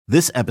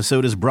This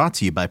episode is brought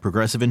to you by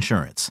Progressive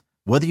Insurance.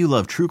 Whether you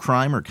love true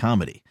crime or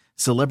comedy,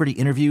 celebrity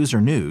interviews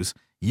or news,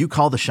 you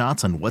call the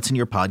shots on what's in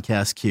your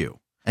podcast queue.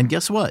 And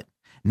guess what?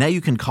 Now you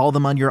can call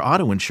them on your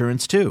auto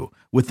insurance too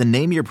with the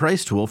Name Your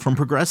Price tool from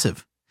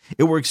Progressive.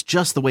 It works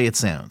just the way it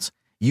sounds.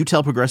 You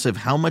tell Progressive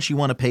how much you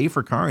want to pay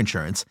for car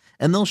insurance,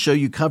 and they'll show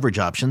you coverage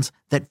options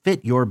that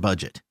fit your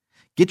budget.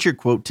 Get your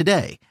quote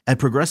today at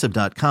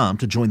Progressive.com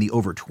to join the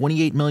over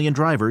 28 million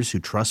drivers who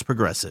trust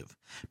Progressive.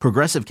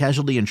 Progressive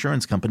Casualty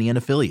Insurance Company and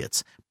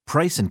Affiliates.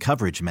 Price and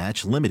coverage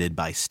match limited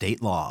by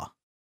state law.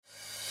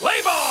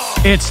 Play ball!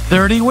 It's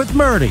 30 with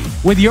Murdy,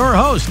 with your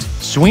host,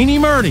 Sweeney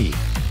Murdy.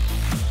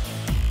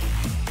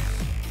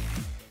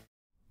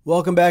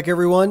 Welcome back,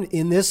 everyone.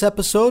 In this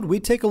episode, we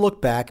take a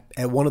look back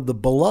at one of the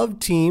beloved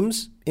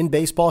teams in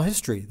baseball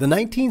history, the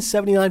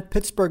 1979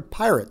 Pittsburgh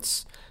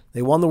Pirates.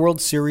 They won the World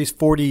Series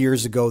 40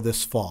 years ago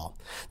this fall.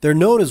 They're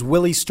known as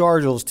Willie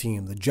Stargell's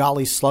team. The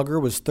Jolly Slugger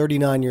was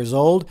 39 years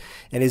old,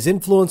 and his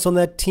influence on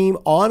that team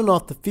on and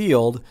off the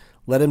field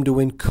led him to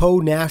win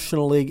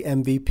co-National League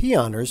MVP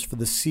honors for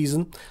the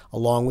season,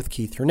 along with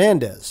Keith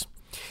Hernandez.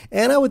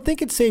 And I would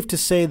think it's safe to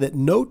say that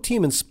no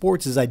team in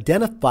sports is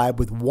identified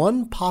with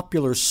one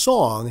popular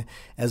song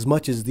as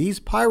much as these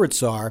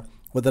Pirates are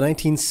with the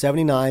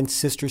 1979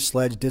 Sister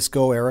Sledge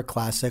disco-era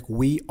classic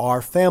We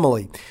Are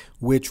Family,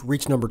 which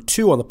reached number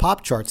 2 on the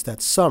pop charts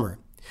that summer.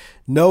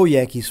 No,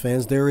 Yankees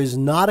fans, there is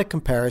not a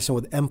comparison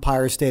with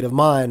Empire State of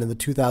Mind and the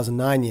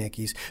 2009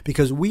 Yankees,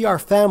 because We Are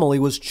Family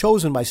was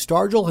chosen by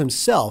Stargell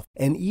himself,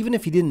 and even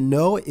if he didn't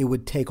know it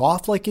would take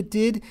off like it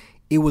did,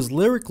 it was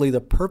lyrically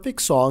the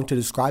perfect song to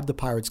describe the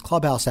Pirates'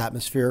 clubhouse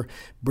atmosphere,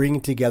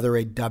 bringing together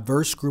a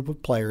diverse group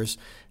of players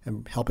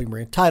and helping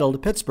bring a title to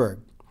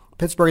Pittsburgh.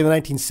 Pittsburgh in the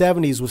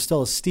 1970s was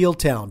still a steel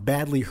town,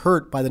 badly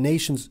hurt by the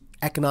nation's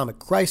economic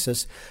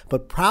crisis,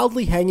 but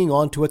proudly hanging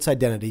on to its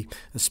identity,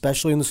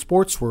 especially in the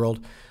sports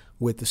world,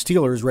 with the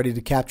Steelers ready to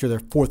capture their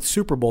 4th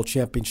Super Bowl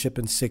championship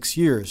in 6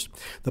 years.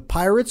 The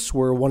Pirates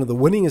were one of the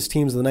winningest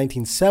teams of the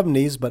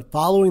 1970s, but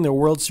following their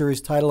World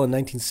Series title in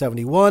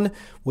 1971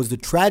 was the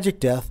tragic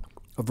death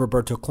of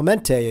Roberto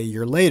Clemente a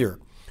year later.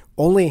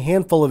 Only a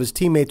handful of his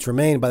teammates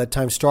remained by the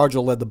time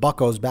Stargell led the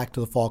Buccos back to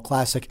the Fall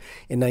Classic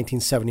in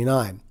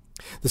 1979.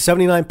 The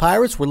 79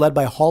 Pirates were led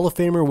by Hall of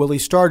Famer Willie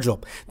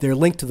Stargell. They're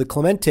linked to the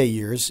Clemente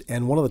years,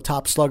 and one of the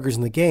top sluggers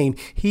in the game,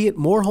 he hit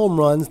more home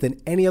runs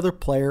than any other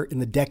player in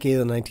the decade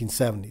of the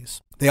 1970s.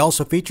 They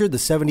also featured the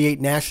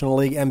 78 National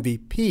League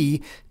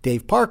MVP,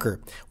 Dave Parker,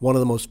 one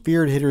of the most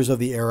feared hitters of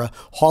the era,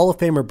 Hall of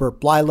Famer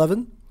Burt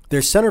Blyleven,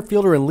 their center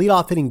fielder and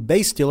leadoff hitting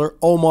base stealer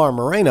Omar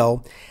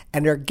Moreno,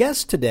 and our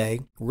guest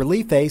today,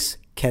 relief ace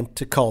Kent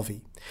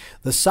Tekulve.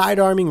 The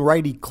side-arming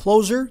righty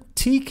closer,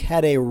 Teak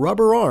had a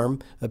rubber arm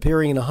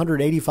appearing in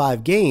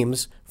 185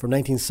 games from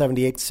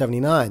 1978 to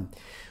 79.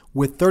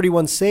 With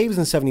 31 saves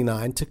in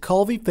 79,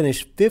 Tekulve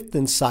finished 5th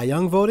in Cy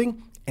Young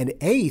voting and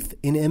 8th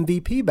in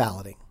MVP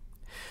balloting.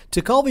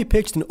 Tekulve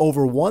pitched in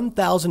over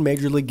 1,000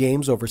 Major League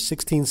games over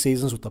 16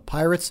 seasons with the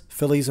Pirates,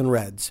 Phillies, and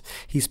Reds.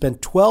 He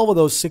spent 12 of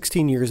those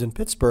 16 years in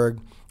Pittsburgh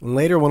and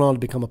later went on to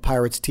become a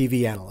Pirates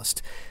TV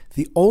analyst.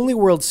 The only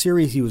World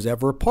Series he was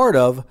ever a part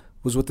of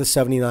was with the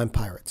 79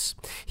 Pirates.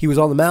 He was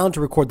on the mound to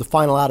record the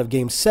final out of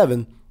Game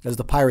 7 as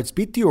the Pirates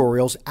beat the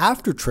Orioles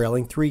after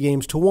trailing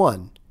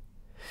 3-1.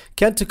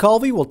 Kent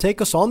Tekulve will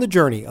take us on the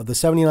journey of the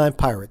 79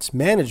 Pirates,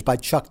 managed by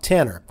Chuck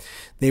Tanner.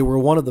 They were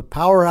one of the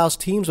powerhouse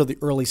teams of the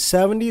early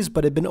 70s,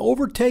 but had been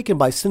overtaken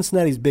by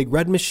Cincinnati's Big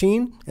Red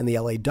Machine and the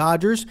LA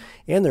Dodgers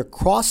and their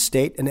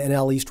cross-state and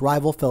NL East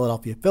rival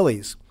Philadelphia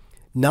Phillies.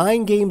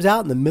 9 games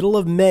out in the middle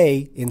of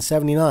May in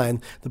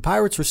 79, the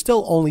Pirates were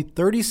still only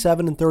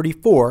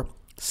 37-34,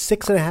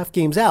 6.5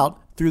 games out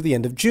through the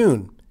end of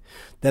June.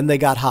 Then they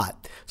got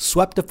hot,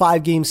 swept a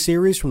 5-game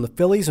series from the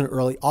Phillies in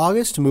early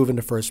August to move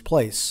into first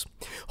place.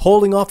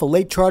 Holding off a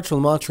late charge from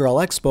the Montreal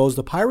Expos,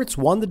 the Pirates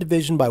won the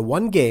division by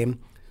 1 game,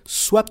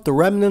 swept the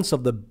remnants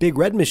of the Big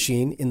Red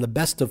Machine in the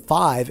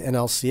best-of-5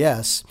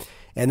 NLCS,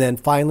 and then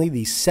finally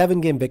the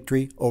 7-game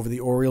victory over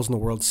the Orioles in the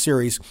World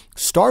Series.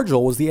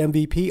 Stargell was the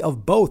MVP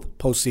of both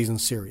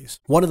postseason series.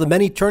 One of the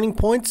many turning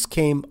points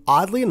came,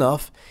 oddly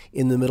enough,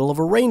 in the middle of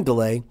a rain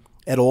delay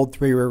at Old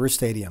Three Rivers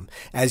Stadium,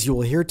 as you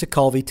will hear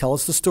Tekulve tell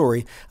us the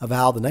story of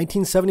how the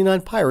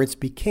 1979 Pirates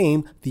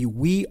became the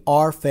We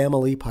Are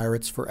Family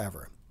Pirates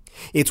forever.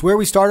 It's where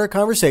we start our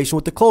conversation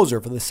with the closer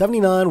for the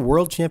 79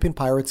 World Champion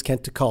Pirates,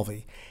 Kent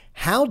Tekulve.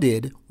 How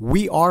did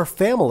We Are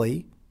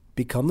Family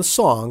become the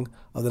song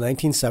of the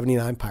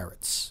 1979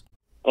 Pirates?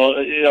 Well,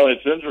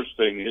 it's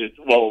interesting.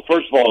 Well,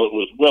 first of all, it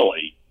was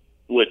Willie,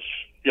 which,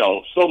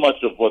 so much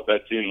of what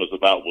that team was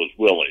about was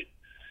Willie.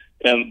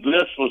 And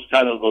this was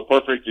kind of a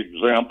perfect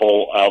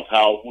example of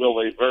how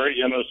Willie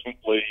very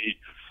innocently,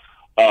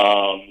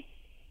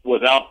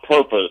 without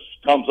purpose,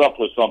 comes up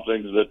with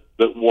something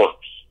that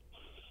works.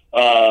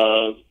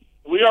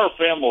 We Are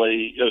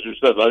Family, as you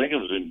said, I think it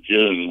was in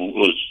June,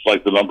 was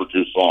like the number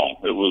 2 song.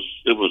 It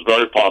was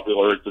very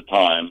popular at the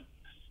time.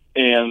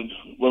 And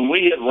when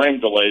we had rain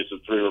delays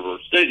at Three River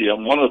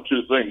Stadium, one of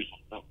 2 things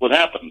would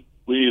happen.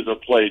 we either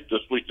played This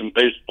Week in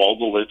Baseball,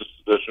 the latest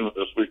edition of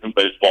This Week in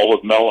Baseball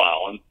with Mel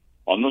Allen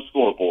on the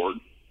scoreboard,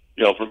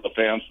 for the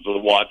fans to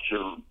watch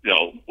or,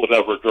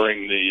 whatever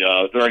during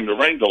the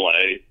rain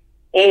delay,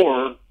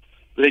 or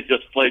they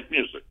just played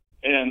music.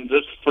 And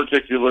this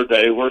particular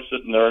day, we're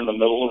sitting there in the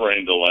middle of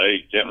rain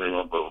delay. Can't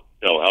remember,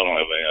 I don't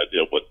have any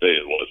idea what day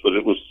it was, but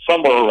it was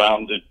somewhere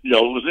around it. It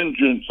was in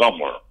June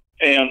somewhere.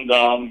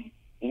 And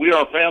We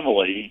Are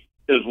Family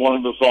is one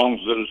of the songs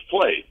that is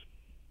played.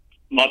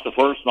 Not the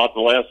first, not the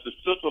last. It's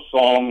just a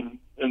song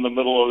in the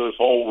middle of this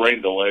whole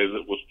rain delay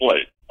that was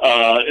played.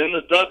 In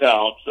the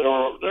dugouts,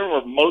 there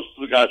were most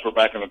of the guys were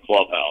back in the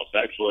clubhouse.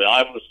 Actually,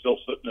 I was still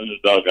sitting in the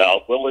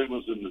dugout. Willie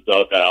was in the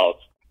dugout.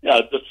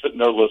 Yeah, just sitting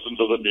there listening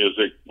to the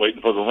music,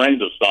 waiting for the rain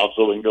to stop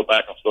so we can go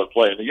back and start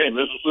playing the game.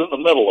 This was in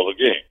the middle of a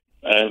game,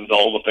 and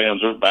all the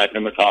fans are back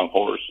in the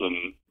concourse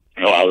and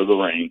out of the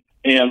rain.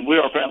 And We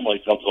Are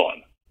Family comes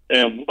on,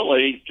 and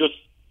Willie just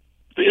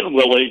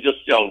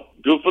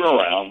goofing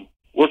around.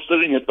 We're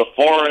sitting at the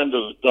far end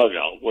of the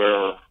dugout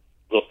where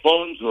the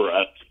phones are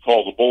at to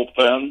call the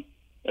bullpen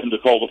and to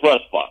call the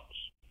press box.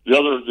 The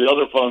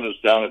other phone is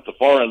down at the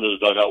far end of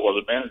the dugout where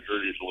the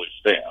manager usually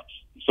stands.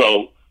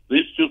 So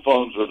these two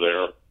phones are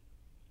there.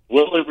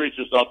 Willie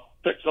reaches up,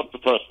 picks up the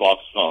press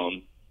box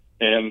phone,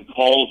 and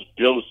calls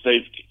Joe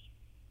Safety.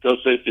 Joe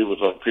Safety was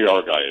our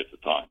PR guy at the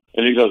time.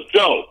 And he goes,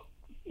 "Joe,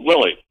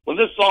 Willie, when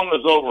this song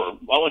is over,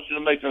 I want you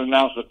to make an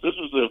announcement. This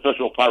is the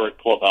official Pirate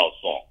Clubhouse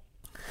song."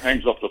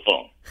 Hangs up the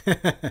phone.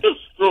 Just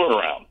screwing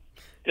around.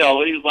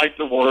 He liked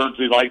the words.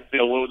 He liked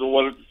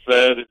what it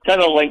said. It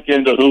kind of linked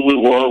into who we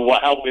were,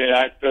 how we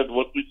acted,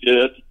 what we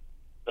did.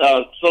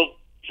 So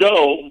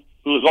Joe,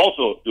 who is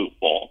also a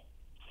goofball,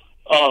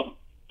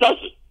 does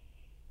it.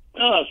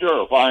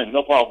 Sure, fine,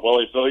 no problem,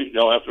 Willie. So,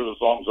 after the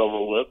song's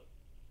over with,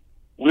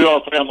 We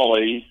Are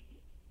Family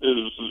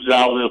is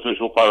now the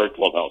official Pirate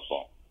Clubhouse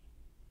song.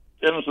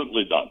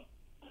 Innocently done.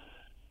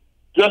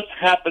 Just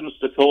happens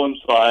to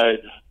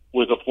coincide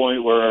with a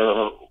point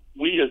where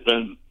we had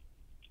been,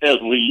 as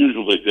we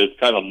usually did,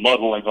 kind of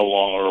muddling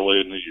along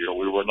early in the year.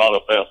 We were not a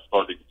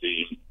fast-starting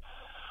team.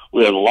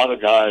 We had a lot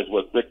of guys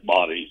with big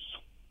bodies,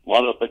 a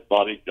lot of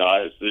big-bodied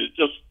guys. It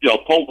just,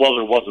 cold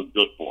weather wasn't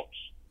good for us.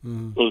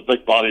 Mm. Those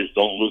big bodies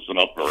don't loosen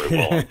up very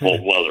well in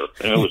cold weather.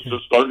 And it was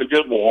just starting to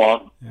get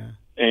warm. Yeah.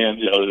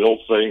 And, the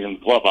old saying in the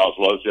clubhouse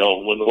was,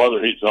 when the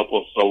weather heats up,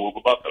 so will the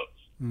buckets.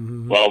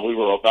 Mm-hmm. Well, we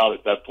were about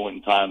at that point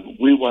in time.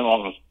 We went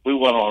on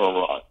a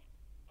run.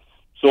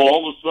 So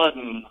all of a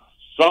sudden,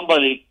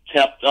 somebody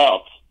kept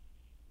up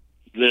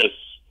this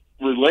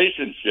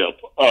relationship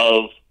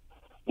of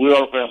We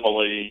Are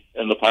Family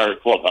and the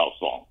Pirate Clubhouse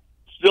song.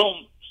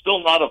 Still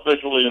not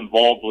officially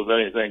involved with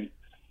anything.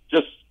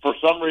 Just for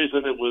some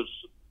reason, it was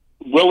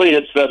Willie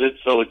had said it,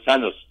 so it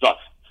kind of stuck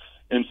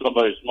in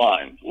somebody's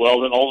mind.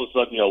 Well, then all of a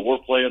sudden, we're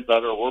playing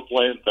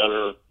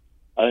better.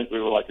 I think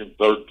we were like in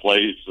third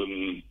place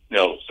and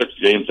 6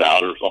 games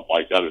out or something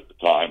like that at the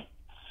time.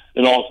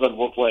 And all of a sudden,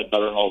 we're playing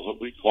better, and all of a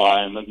sudden we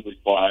climb, and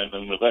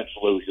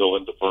eventually we go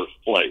into first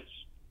place.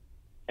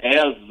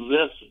 As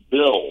this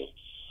builds,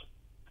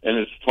 and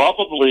it's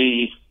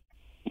probably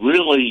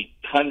really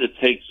kind of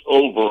takes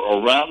over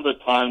around the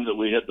time that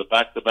we had the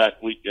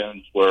back-to-back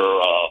weekends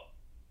where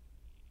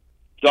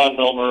John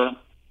Milner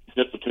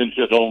hit the pinch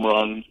hit home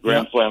run,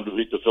 grand slam to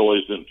beat the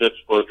Phillies in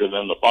Pittsburgh, and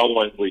then the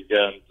following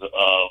weekend,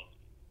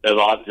 Ed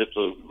Ott hits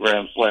a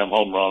grand slam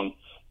home run,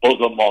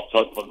 both of them off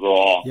Tug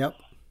McGraw. Yep.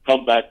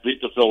 Come back,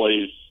 beat the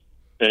Phillies,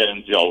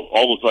 and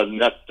all of a sudden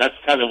that's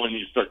kind of when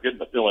you start getting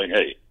the feeling,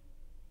 hey,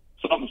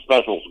 something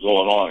special's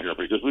going on here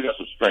because we got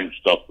some strange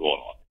stuff going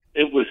on.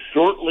 It was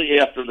shortly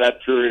after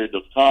that period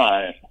of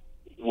time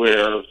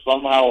where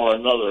somehow or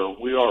another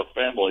We Are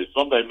Family,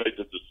 somebody made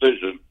the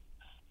decision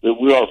that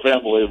We Are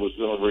Family was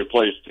going to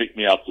replace Take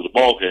Me Out to the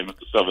Ball Game at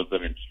the 7th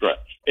inning stretch.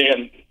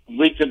 And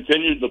we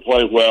continued to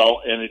play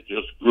well, and it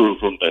just grew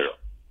from there.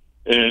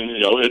 And,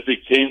 it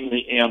became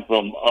the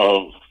anthem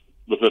of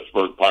the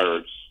Pittsburgh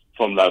Pirates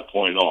from that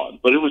point on.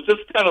 But it was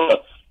just kind of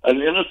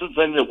an innocent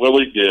thing that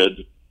Willie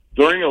did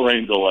during a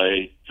rain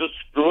delay, just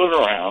screwing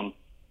around,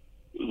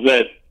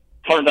 that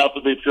turned out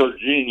to be pure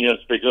genius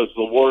because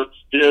the words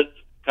did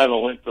kind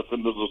of link us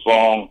into the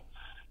song.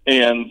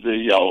 And,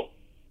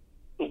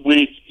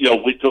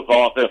 we took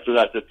off after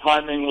that. The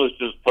timing was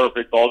just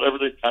perfect.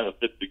 Everything kind of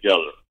fit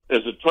together. As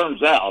it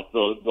turns out,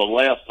 the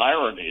last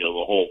irony of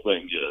the whole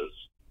thing is,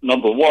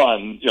 number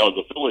one,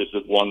 the Phillies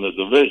had won the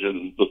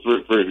division the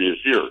 3 previous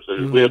years.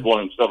 Mm-hmm. We had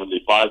won in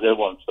 75, they had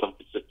won in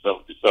 76,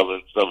 77,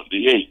 and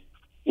 78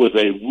 with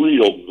a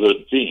real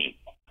good team.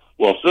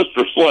 Well,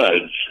 Sister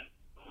Sledge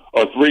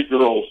are 3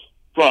 girls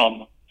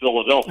from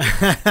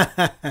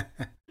Philadelphia.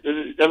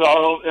 in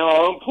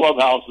our own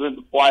clubhouse, in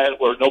the quiet,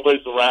 where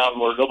nobody's around,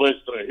 where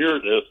nobody's going to hear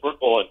this, we're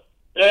going,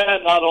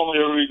 not only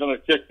are we going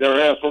to kick their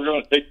ass, we're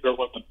going to take their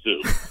women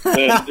too.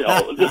 And,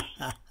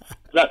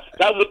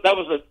 that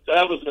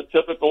was a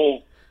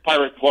typical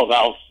Pirate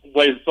Clubhouse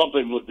way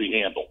something would be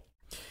handled.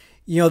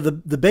 You know,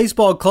 the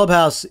baseball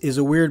clubhouse is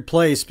a weird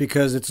place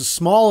because it's a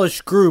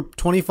smallish group,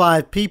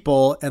 25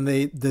 people, and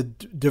the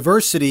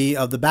diversity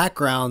of the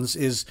backgrounds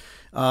is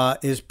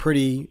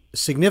pretty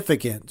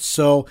significant.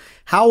 So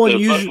how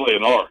unusual? Especially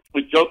in art.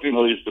 We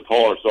jokingly used to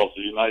call ourselves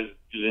the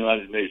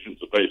United Nations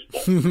of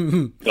Baseball.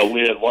 You know,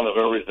 we had one of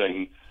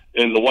everything,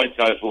 and the white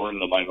guys were in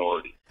the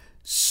minority.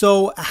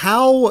 So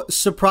how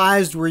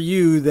surprised were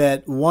you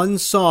that one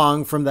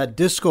song from that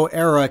disco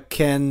era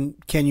can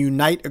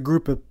unite a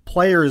group of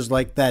players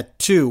like that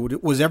too?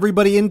 Was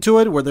everybody into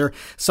it? Were there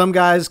some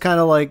guys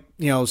kind of like,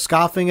 you know,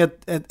 scoffing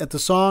at the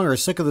song or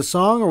sick of the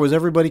song, or was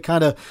everybody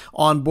kind of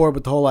on board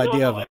with the whole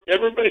idea of it?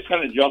 Everybody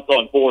kind of jumped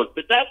on board,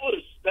 but that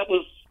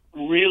was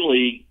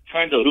really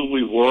kind of who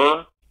we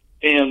were.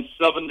 And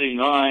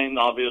 79,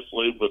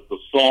 obviously, with the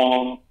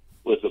song,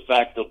 with the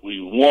fact that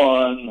we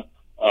won,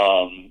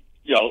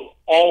 you know,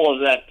 all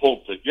of that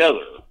pulled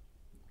together.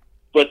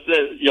 But,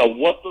 you know,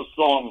 what the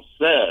song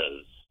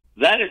says,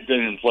 that had been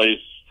in place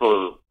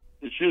for,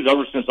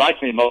 ever since I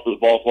came up with the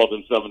ball club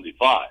in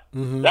 75.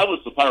 Mm-hmm. That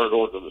was the Pirate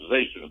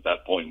organization at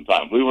that point in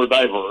time. We were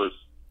diverse.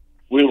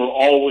 We were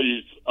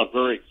always a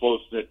very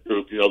close-knit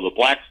group. You know, the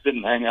blacks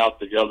didn't hang out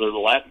together, the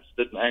Latins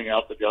didn't hang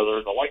out together,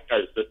 and the white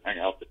guys didn't hang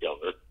out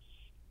together.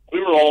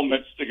 We were all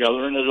mixed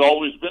together, and it had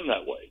always been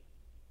that way.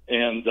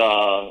 And,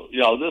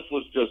 you know, this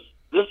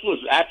was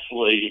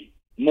actually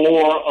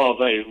more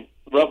of a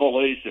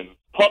revelation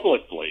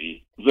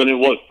publicly than it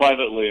was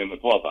privately in the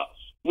clubhouse.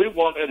 We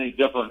weren't any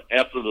different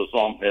after the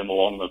song came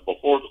along than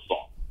before the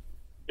song.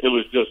 It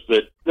was just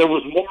that there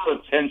was more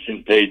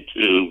attention paid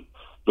to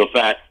the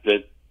fact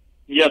that,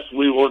 yes,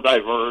 we were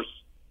diverse,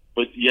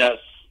 but yes,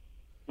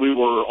 we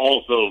were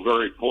also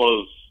very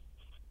close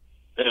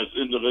as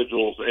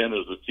individuals and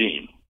as a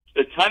team.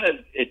 It kind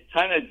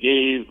of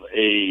gave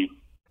a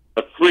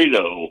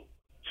credo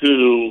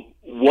to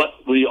what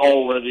we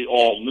already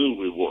all knew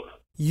we were.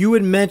 You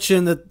had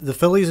mentioned that the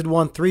Phillies had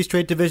won 3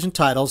 straight division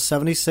titles,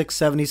 76,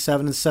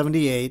 77, and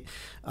 78.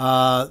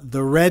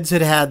 The Reds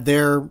had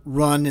their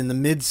run in the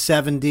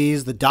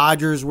mid-70s. The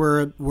Dodgers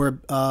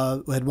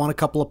had won a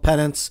couple of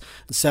pennants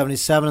in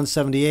 77 and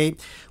 78.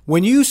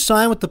 When you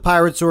signed with the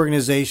Pirates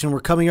organization, we're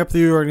coming up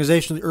through the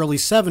organization in the early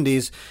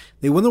 70s.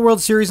 They win the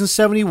World Series in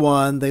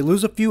 71. They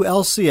lose a few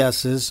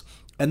LCSs,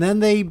 and then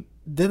they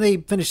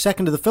finished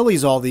second to the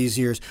Phillies all these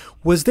years.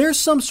 Was there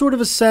some sort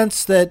of a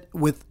sense that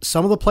with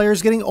some of the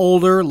players getting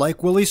older,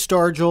 like Willie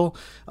Stargell,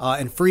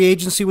 and free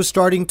agency was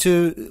going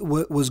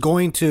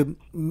to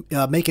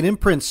make an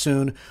imprint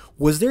soon,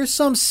 was there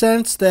some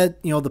sense that,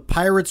 you know, the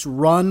Pirates'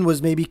 run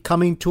was maybe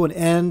coming to an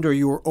end, or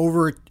you were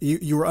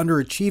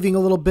underachieving a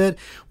little bit?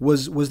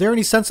 Was there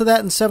any sense of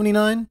that in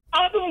 79?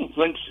 I don't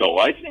think so.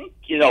 I think,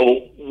 you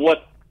know,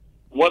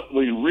 what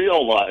we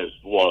realized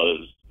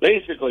was,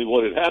 basically,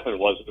 what had happened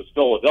was the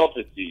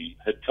Philadelphia team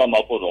had come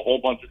up with a whole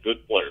bunch of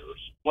good players.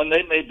 When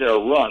they made their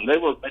run, they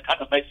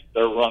kind of made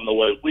their run the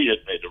way we had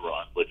made a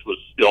run, which was,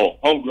 you know,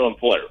 homegrown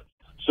players.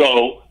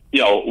 So,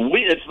 you know,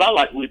 it's not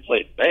like we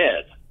played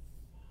bad.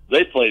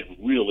 They played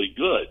really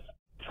good.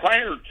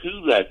 Prior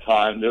to that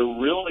time, there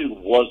really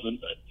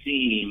wasn't a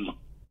team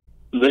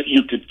that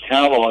you could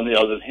count on, you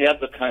know, that had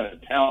the kind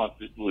of talent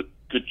that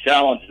could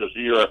challenge us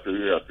year after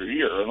year after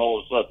year. And all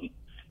of a sudden,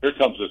 here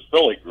comes this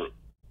Philly group.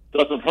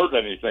 Doesn't hurt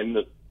anything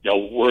that, you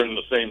know, we're in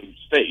the same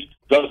state.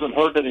 Doesn't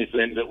hurt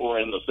anything that we're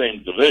in the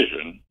same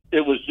division.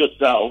 It was just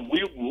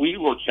we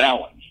were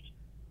challenged.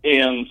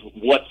 And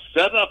what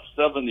set up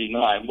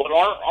 79, what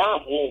our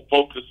whole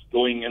focus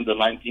going into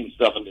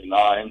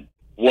 1979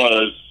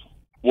 was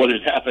what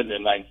had happened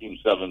in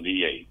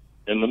 1978.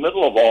 In the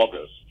middle of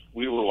August,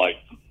 we were like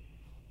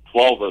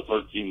 12 or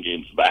 13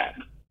 games back.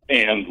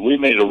 And we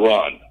made a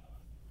run.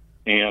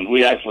 And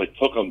we actually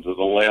took them to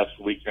the last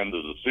weekend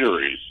of the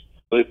series.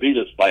 They beat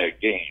us by a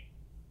game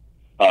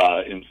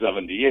in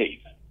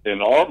 78.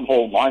 And our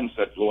whole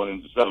mindset going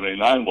into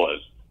 79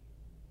 was,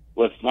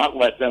 let's not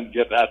let them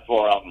get that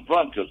far out in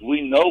front, because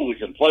we know we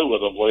can play with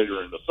them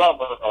later in the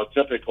summer. Our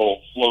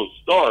typical slow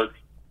start,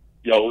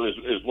 you know,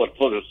 is what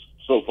put us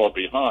so far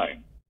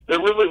behind. There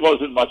really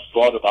wasn't much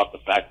thought about the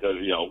fact that,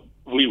 you know,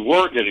 we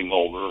were getting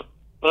older,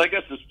 but I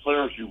guess as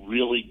players, you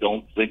really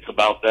don't think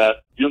about that.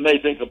 You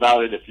may think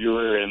about it if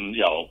you're in,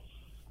 you know,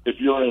 if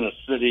you're in a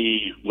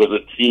city with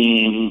a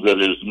team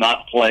that is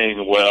not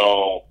playing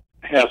well,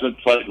 hasn't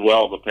played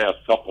well the past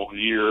couple of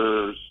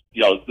years,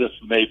 you know, this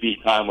may be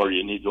time where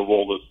you need to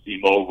roll this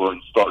team over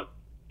and start,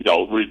 you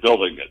know,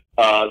 rebuilding it.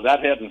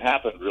 That hadn't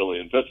happened really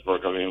in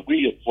Pittsburgh. I mean,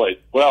 we had played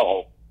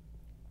well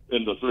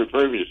in the 3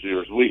 previous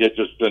years. We had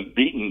just been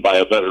beaten by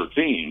a better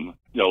team,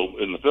 you know,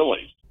 in the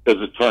Phillies. As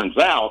it turns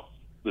out,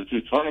 the 2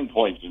 turning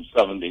points in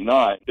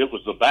 79, it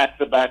was the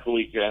back-to-back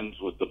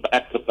weekends with the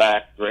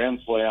back-to-back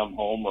Grand Slam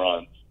home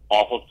runs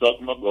off of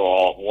Tubman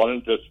McGraw, one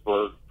in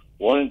Pittsburgh,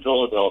 one in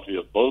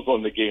Philadelphia, both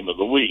on the game of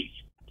the week.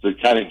 So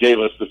it kind of gave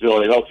us the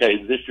feeling,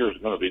 okay, this year is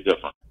going to be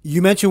different.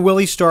 You mentioned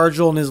Willie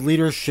Stargell and his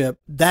leadership.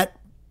 That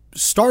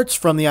starts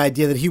from the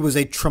idea that he was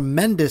a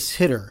tremendous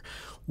hitter.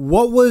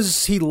 What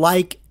was he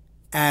like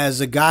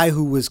as a guy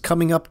who was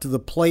coming up to the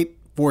plate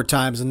 4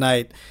 times a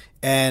night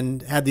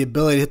and had the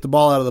ability to hit the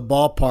ball out of the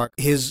ballpark.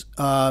 His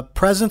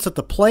presence at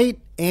the plate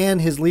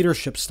and his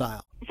leadership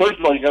style. First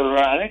of all, you got to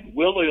remember, I think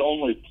Willie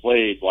only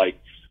played like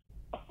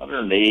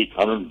 108,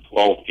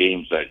 112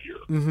 games that year.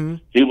 Mm-hmm.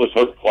 He was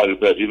hurt quite a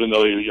bit, even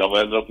though he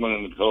ended up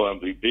winning the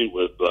co-MVP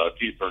with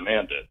Keith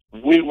Hernandez.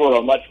 We were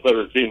a much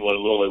better team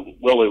when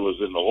Willie was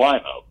in the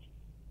lineup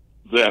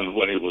than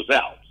when he was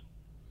out.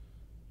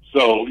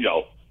 So,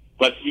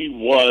 but he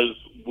was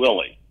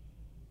Willie,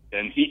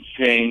 and he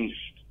changed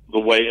the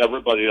way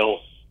everybody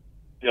else,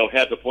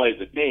 had to play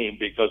the game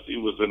because he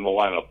was in the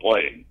lineup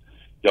playing.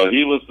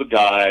 He was the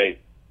guy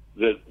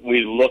that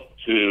we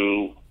looked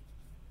to,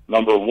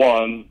 number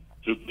one,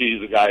 to be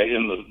the guy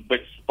in the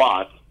big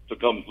spot to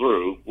come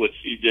through, which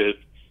he did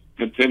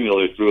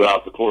continually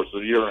throughout the course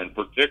of the year, and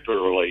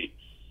particularly,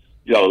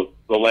 the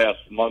last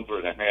month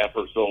and a half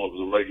or so of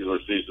the regular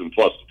season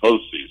plus the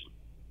postseason.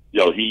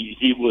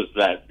 He was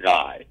that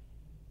guy.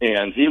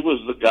 And he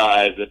was the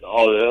guy that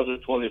all the other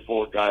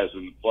 24 guys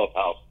in the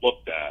clubhouse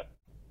looked at,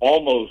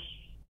 almost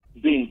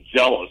being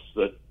jealous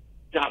that,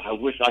 God, I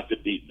wish I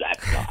could be that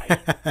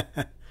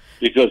guy.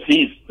 Because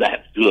he's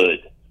that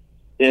good.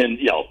 And,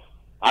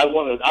 I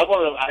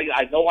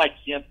know I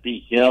can't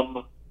be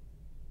him,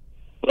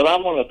 but I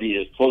want to be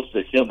as close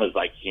to him as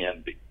I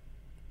can be.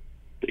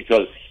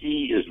 Because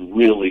he is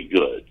really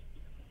good.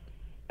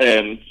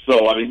 And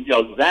so,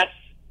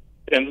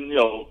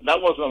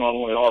 that wasn't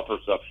only our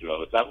perception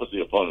of it. That was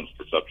the opponent's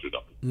perception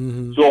of it.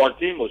 Mm-hmm. So our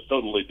team was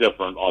totally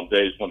different on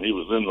days when he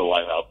was in the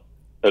lineup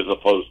as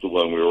opposed to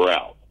when we were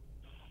out.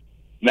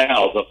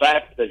 Now, the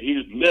fact that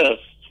he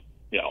missed,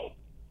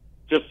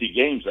 50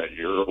 games that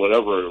year or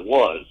whatever it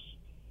was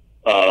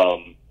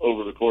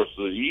over the course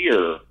of the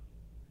year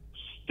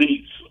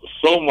speaks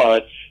so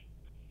much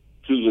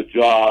to the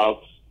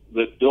jobs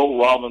that Bill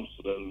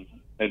Robinson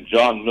and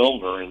John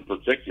Milner in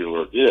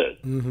particular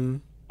did. Mm-hmm.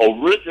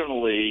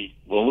 Originally,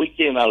 when we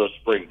came out of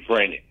spring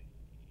training,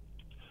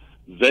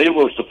 they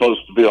were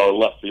supposed to be our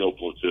left field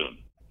platoon.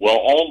 Well,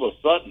 all of a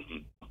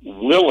sudden,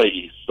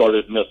 Willie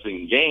started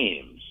missing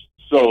games.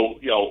 So,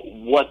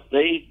 what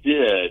they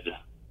did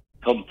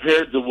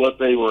compared to what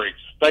they were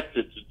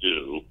expected to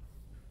do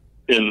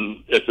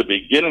at the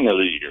beginning of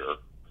the year,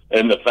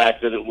 and the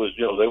fact that it was,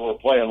 they were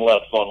playing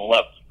left on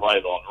left,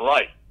 right on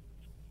right,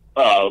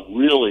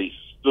 really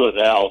stood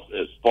out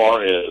as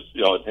far as,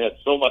 it had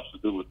so much to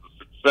do with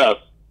the success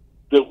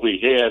that we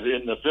had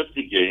in the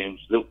 50 games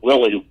that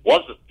Willie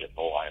wasn't in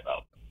the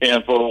lineup.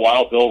 And for a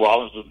while, Bill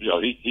Robinson,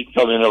 he'd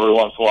come in every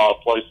once in a while,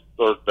 play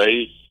third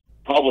base,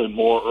 probably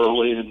more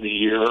early in the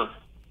year.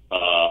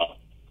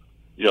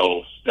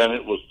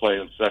 Stennett was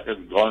playing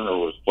second, Garner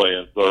was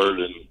playing third,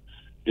 and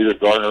either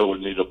Garner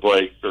would need a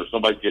break or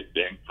somebody get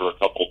dinged for a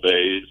couple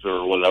days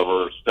or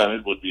whatever.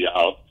 Stennett would be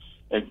out,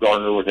 and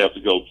Garner would have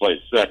to go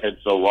play second,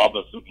 so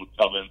Robinson would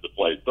come in to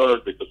play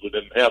third because we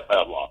didn't have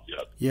Padlock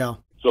yet. Yeah.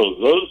 So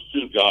those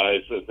two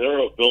guys and their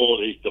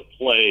ability to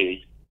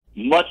play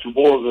much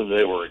more than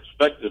they were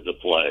expected to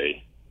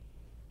play,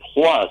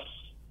 plus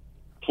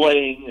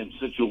playing in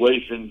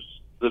situations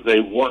that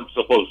they weren't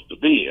supposed to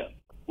be in.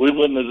 We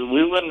win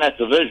that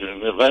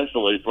division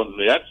eventually from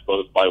the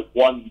Expos by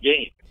 1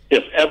 game.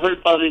 If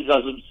everybody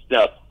doesn't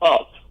step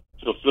up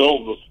to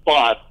fill the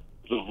spot,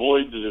 the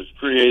void that is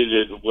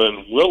created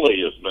when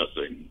Willie is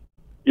missing,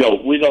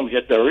 we don't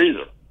get there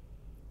either.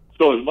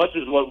 So as much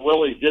as what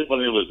Willie did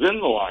when he was in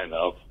the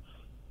lineup,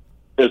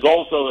 is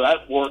also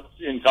that worked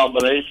in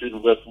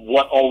combination with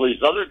what all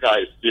these other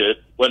guys did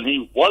when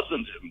he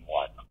wasn't in the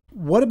lineup.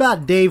 What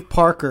about Dave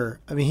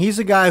Parker? I mean, he's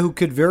a guy who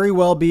could very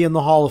well be in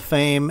the Hall of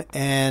Fame,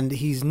 and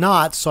he's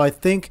not. So I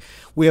think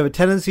we have a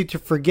tendency to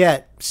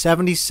forget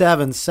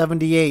 77,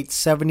 78,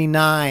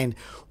 79,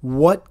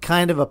 what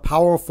kind of a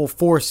powerful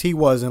force he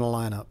was in a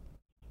lineup.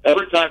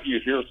 Every time you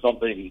hear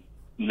something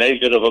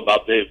negative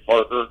about Dave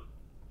Parker,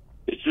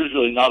 it's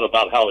usually not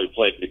about how he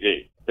played the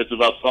game. It's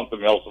about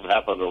something else that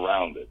happened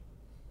around it.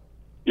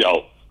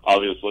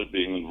 Obviously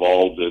being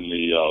involved in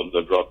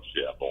the drug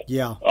scandal.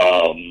 Yeah.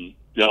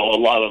 A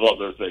lot of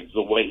other things,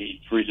 the way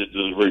he treated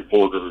the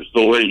reporters,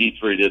 the way he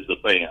treated the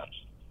fans.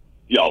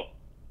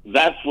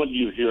 That's when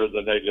you hear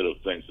the negative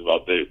things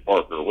about Dave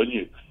Parker. When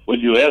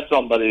you ask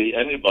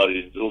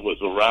anybody who was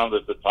around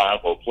at the time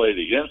or played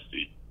against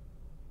him,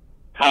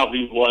 how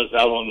he was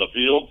out on the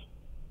field,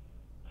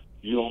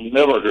 you'll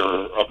never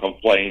hear a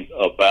complaint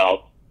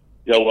about,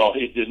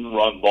 he didn't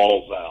run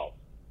balls out.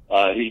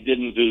 He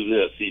didn't do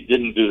this. He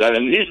didn't do that.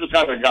 And he's the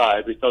kind of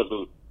guy, because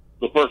of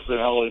the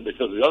personality,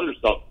 because of the other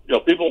stuff,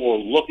 people were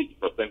looking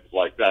for things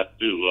like that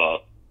to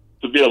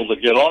be able to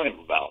get on him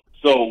about.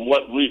 So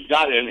what we've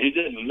got, and he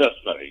didn't miss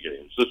many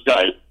games. This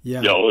guy,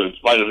 in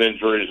spite of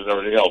injuries and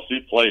everything else, he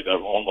played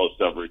almost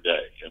every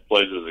day and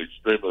played at an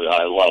extremely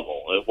high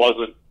level. It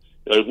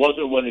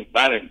wasn't winning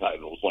batting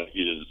titles like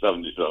he did in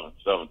 77,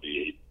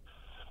 78.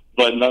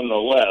 But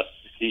nonetheless,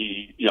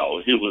 he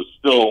was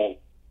still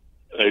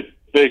a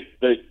big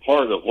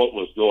part of what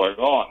was going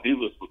on. He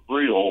was the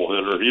 3-hole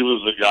hitter. He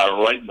was the guy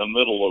right in the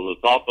middle of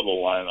the top of the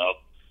lineup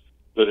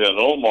that had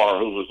Omar,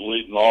 who was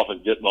leading off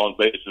and getting on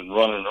base and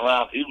running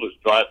around. He was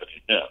driving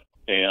him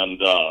in. And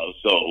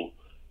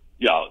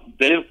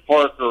Dave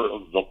Parker,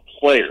 the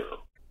player,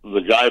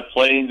 the guy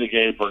playing the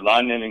game for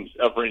 9 innings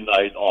every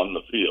night on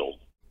the field,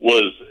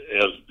 was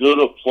as good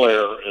a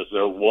player as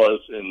there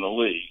was in the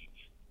league,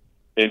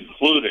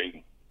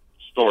 including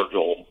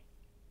Storgill,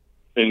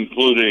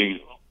 including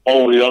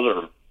all the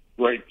other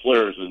great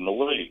players in the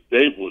league.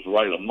 Dave was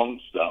right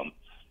amongst them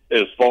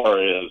as far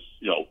as,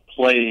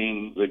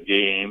 playing the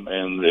game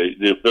and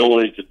the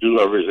ability to do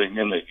everything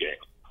in the game.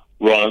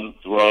 Run,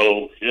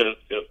 throw, hit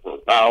for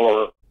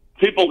power.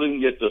 People didn't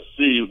get to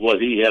see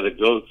what he had to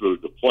go through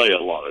to play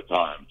a lot of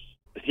times.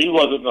 He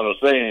wasn't going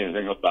to say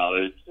anything about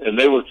it, and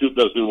they were too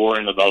busy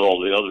worrying about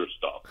all the other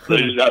stuff.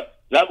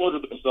 That would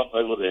have been something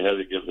I would have had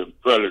to give him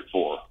credit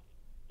for,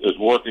 is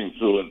working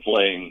through and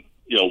playing,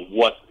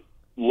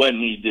 when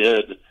he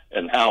did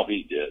and how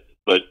he did.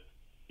 But,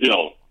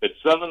 at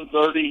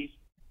 7:30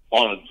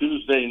 on a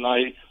Tuesday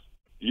night,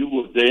 you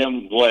were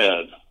damn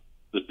glad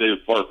that Dave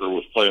Parker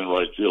was playing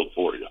right field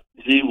for you.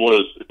 He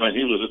was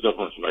a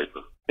difference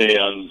maker.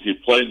 And he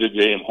played the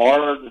game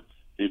hard.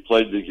 He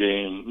played the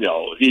game,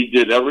 he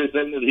did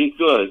everything that he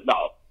could.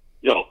 Now,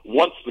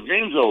 once the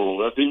game's over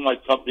with, he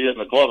might come be in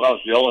the clubhouse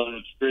yelling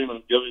and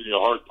screaming, giving you a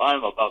hard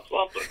time about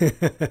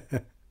something.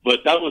 But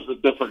that was a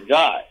different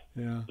guy.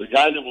 Yeah. The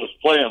guy that was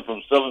playing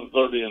from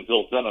 7:30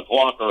 until 10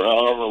 o'clock or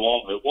however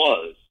long it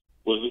was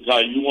the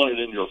guy you wanted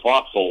in your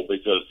foxhole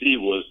because he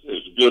was as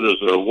good as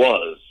there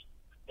was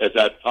at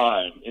that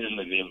time in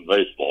the game of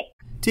baseball.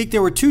 Teak,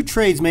 there were 2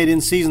 trades made in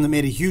season that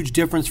made a huge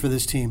difference for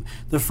this team.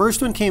 The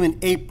first one came in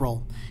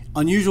April.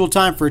 Unusual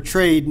time for a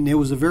trade, and it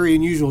was a very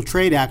unusual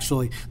trade,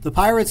 actually. The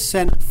Pirates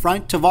sent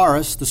Frank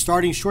Tavares, the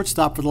starting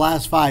shortstop for the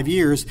last 5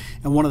 years,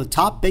 and one of the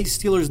top base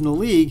stealers in the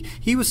league.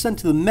 He was sent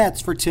to the Mets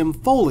for Tim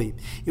Foley.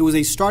 It was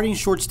a starting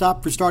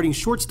shortstop for starting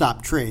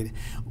shortstop trade.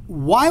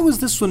 Why was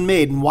this one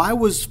made, and why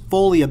was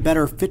Foley a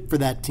better fit for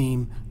that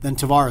team than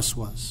Tavares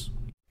was?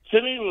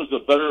 Timmy was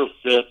a better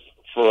fit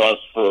for us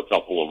for a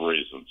couple of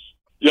reasons.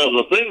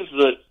 The things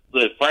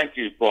that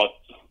Frankie brought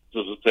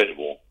to the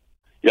table,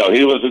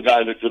 he was a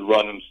guy that could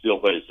run and steal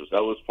bases.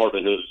 That was part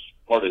of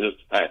his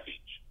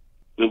package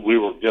that we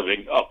were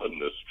giving up in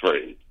this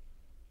trade.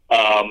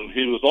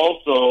 He was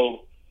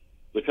also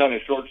the kind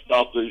of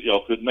shortstop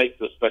that could make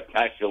the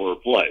spectacular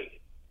play,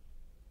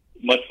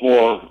 much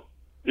more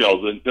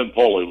than Tim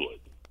Foley would.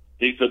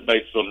 He could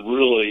make some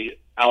really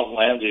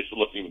outlandish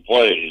looking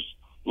plays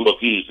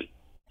look easy.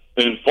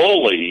 In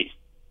Foley,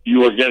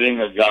 you were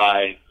getting a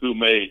guy who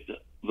made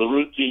the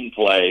routine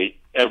play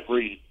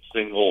every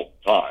single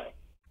time.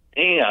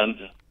 And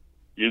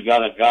you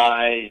got a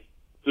guy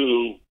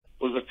who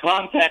was a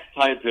contact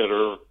type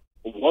hitter,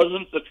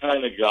 wasn't the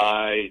kind of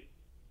guy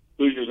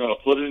who you're going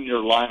to put in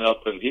your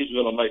lineup and he's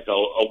going to make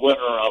a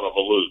winner out of a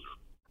loser.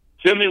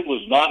 Timmy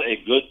was not a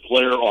good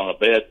player on a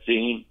bad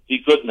team. He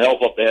couldn't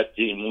help a bad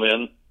team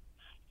win,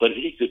 but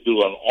he could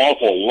do an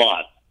awful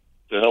lot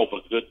to help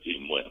a good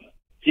team win.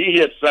 He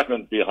hit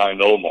second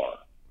behind Omar.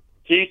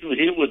 He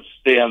would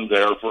stand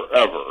there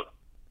forever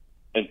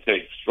and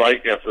take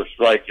strike after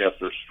strike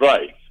after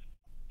strike.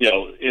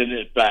 In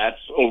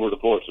at-bats over the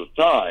course of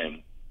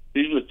time,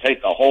 he would take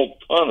a whole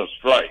ton of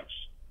strikes,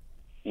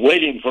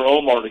 waiting for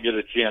Omar to get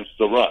a chance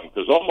to run.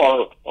 Because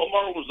Omar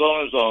was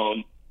on his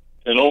own,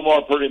 and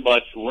Omar pretty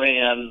much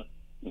ran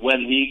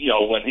when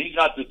he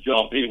got the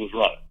jump, he was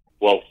running.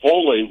 Well,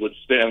 Foley would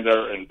stand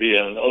there and be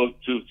in an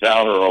 0-2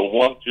 count or a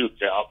 1-2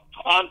 count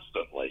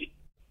constantly.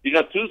 You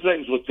got 2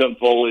 things with Tim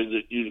Foley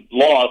that you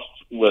lost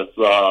with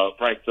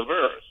Frank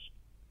Tavares.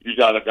 You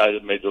got a guy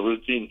that made the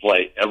routine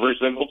play every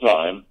single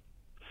time,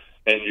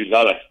 and you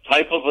got a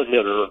type of a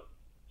hitter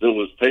that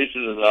was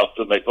patient enough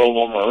to make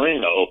Omar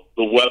Moreno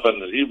the weapon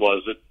that he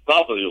was at the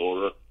top of the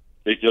order,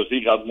 because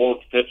he got more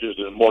pitches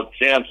and more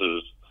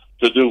chances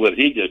to do what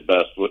he did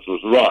best, which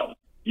was run.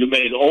 You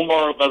made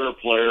Omar a better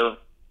player.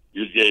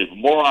 You gave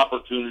more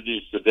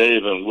opportunities to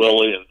Dave and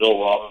Willie and Bill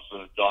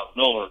Robinson and John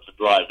Miller to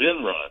drive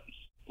in runs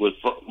with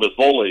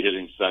Foley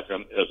hitting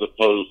second as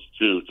opposed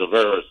to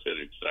Tavares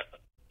hitting second.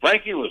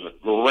 Frankie was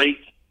a great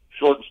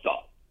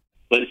shortstop,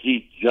 but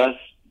he just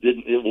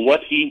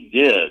what he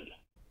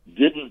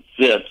didn't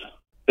fit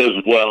as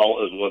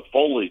well as what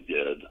Foley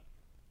did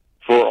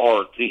for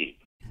our team.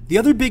 The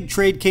other big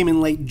trade came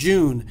in late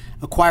June,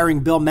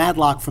 acquiring Bill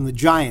Madlock from the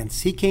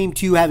Giants. He came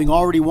to you having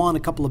already won a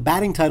couple of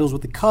batting titles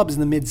with the Cubs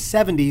in the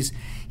mid-'70s.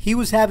 He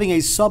was having a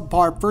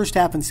subpar first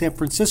half in San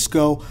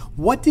Francisco.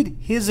 What did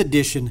his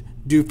addition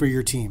do for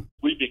your team?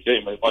 We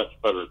became a much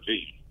better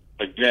team.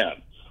 Again,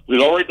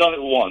 we'd already done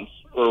it once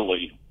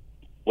early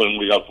when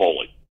we got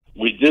Foley.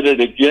 We did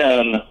it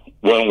again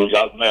when we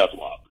got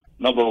Madlock.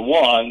 Number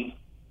one,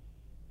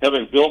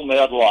 having Bill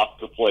Madlock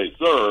to play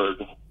third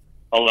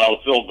allowed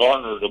Phil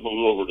Garner to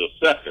move over to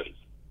second.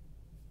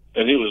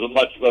 And he was a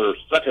much better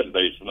second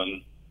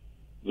baseman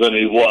than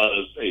he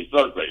was a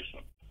third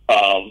baseman.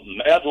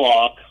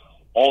 Madlock,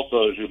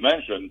 also, as you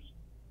mentioned,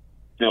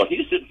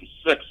 he's hitting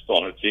sixth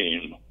on a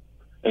team,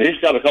 and he's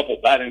got a couple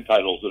batting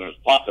titles in his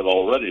pocket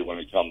already when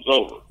he comes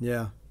over.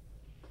 Yeah.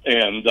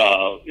 And,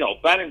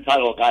 batting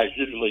title guys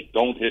usually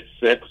don't hit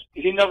 6.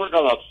 He never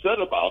got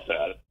upset about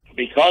that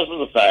because of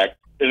the fact,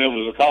 and it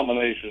was a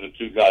combination of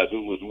two guys. It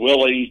was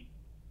Willie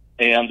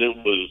and it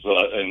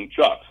was and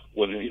Chuck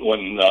when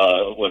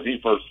he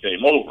first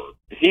came over.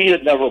 He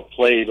had never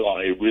played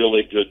on a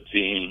really good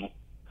team,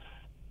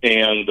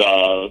 and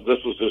this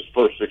was his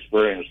first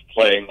experience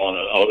playing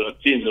on a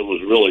team that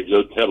was really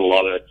good, had a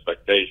lot of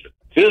expectation.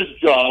 His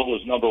job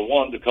was, number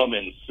one, to come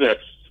in 6th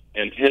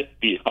and hit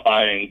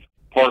behind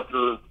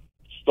Parker,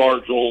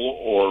 Stargell,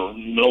 or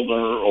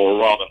Milner, or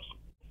Robinson.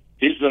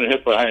 He's going to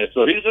hit behind it.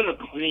 So he's going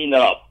to clean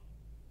up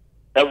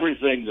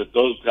everything that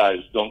those guys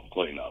don't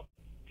clean up.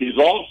 He's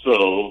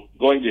also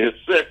going to hit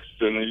 6th,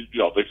 and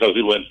because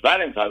he wins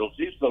batting titles,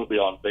 he's going to be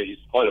on base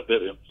quite a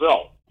bit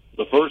himself.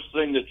 The first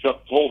thing that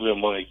Chuck told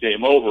him when he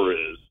came over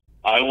is,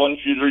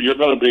 you're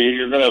going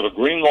to have a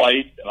green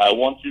light, and I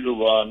want you to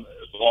run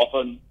as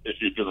often as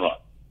you can run.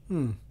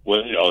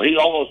 When he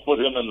almost put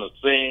him in the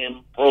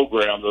same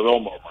program that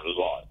Omar was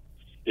on.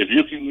 If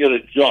you can get a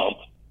jump,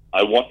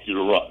 I want you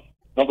to run.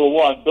 Number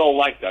one, Bill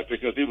liked that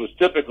because he was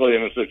typically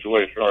in a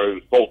situation where he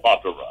was told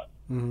not to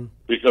run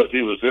because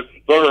he was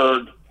hitting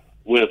third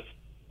with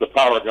the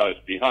power guys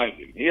behind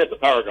him. He had the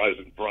power guys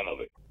in front of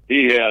him.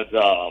 He had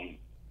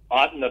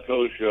Auden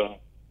Nicosia,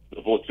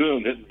 the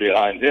platoon, hitting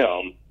behind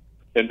him,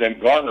 and then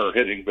Garner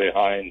hitting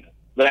behind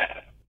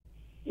that.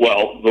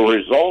 Well, the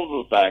result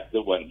of the fact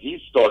that when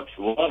he starts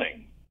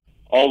running,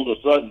 all of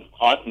a sudden,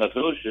 Auden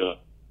Nicosia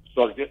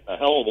started getting a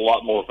hell of a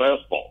lot more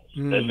fastballs.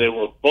 And they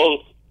were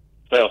both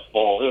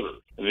fastball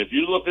hitters. And if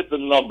you look at the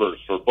numbers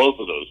for both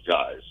of those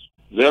guys,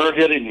 their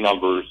hitting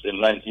numbers in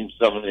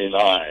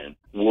 1979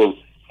 were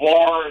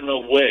far and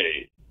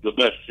away the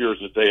best years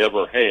that they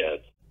ever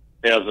had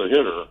as a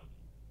hitter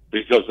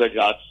because they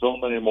got so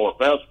many more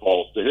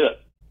fastballs to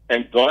hit.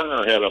 And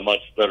Garner had a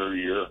much better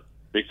year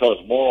because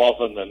more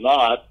often than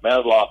not,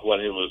 Madlock, when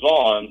he was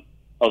on,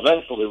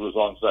 eventually was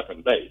on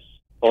second base.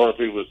 Or if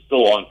he was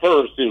still on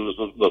first, he was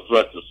the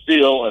threat to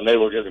steal, and they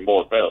were getting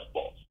more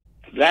fastballs.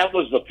 That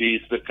was the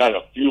piece that kind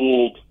of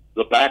fueled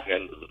the back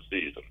end of the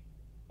season.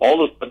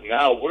 All of a sudden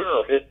now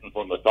we're hitting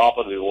from the top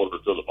of the order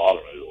to the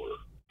bottom of the order.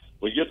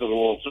 We get to the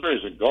World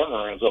Series, and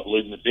Garner ends up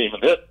leading the team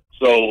in hit.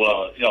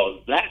 So,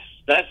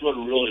 that's what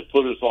really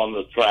put us on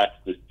the track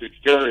to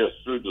carry us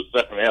through the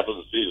second half of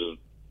the season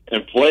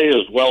and play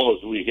as well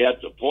as we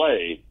had to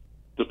play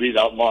to beat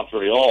out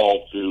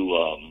Montreal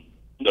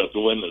to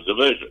win the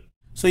division.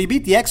 So you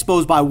beat the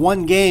Expos by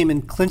 1 game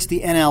and clinched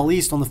the NL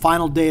East on the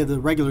final day of the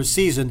regular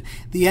season.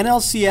 The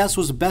NLCS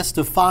was a best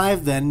of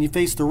 5 then, and you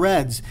faced the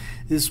Reds.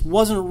 This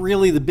wasn't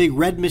really the big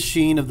red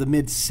machine of the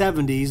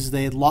mid-'70s.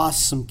 They had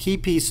lost some key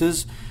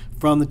pieces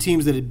from the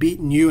teams that had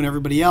beaten you and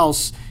everybody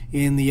else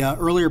in the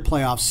earlier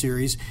playoff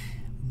series,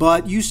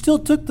 but you still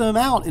took them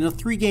out in a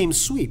 3-game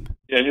sweep.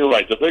 Yeah, you're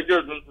right. The big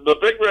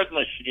red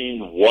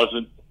machine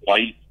wasn't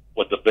quite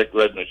what the big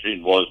red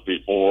machine was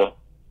before.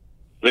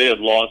 They had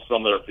lost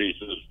some of their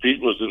pieces. Pete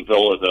was in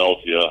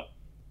Philadelphia.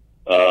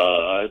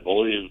 I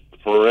believe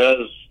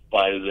Perez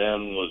by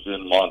then was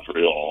in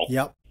Montreal.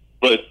 Yep.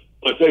 But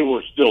they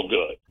were still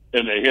good.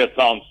 And they had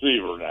Tom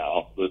Seaver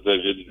now that they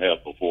didn't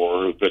have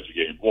before, who pitched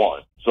game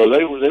 1. So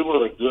they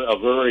were a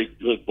very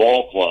good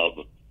ball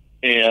club.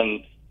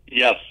 And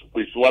yes,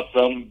 we swept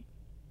them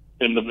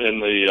in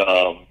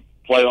the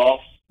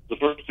playoffs. The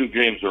first 2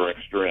 games are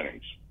extra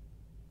innings.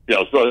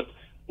 So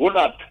we're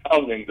not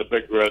counting the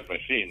big red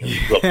machine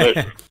as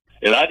sufficient.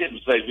 And I didn't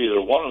save either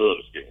one of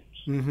those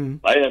games.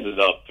 I ended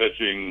up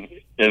pitching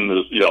in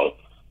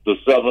the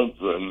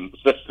 7th and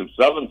 6th and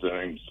 7th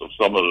innings of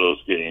some of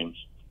those games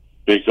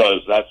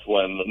because that's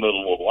when the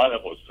middle of the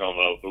lineup was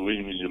coming up and we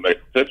needed to make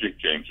a pitching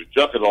change. And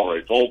Chuck had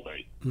already told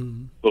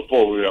me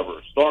before we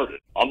ever started,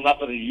 I'm not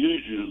going to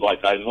use you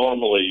like I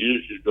normally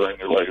use you during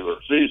the regular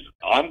season.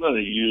 I'm going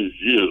to use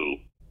you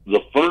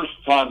the first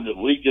time that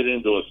we get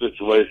into a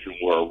situation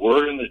where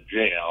we're in the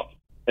jam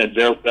and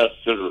their best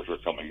hitters are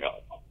coming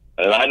up.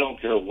 And I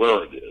don't care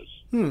where it is.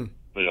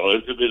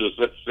 It could be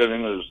the 6th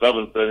inning or the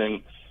 7th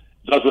inning.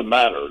 Doesn't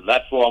matter.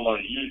 That's where I'm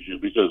going to use you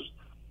because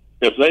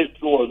if they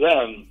score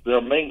then,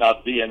 there may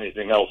not be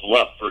anything else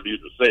left for you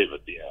to save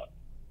at the end.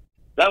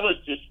 That was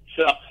just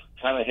Chuck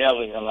kind of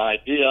having an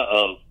idea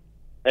of,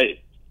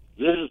 hey,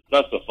 this is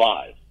best of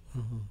 5.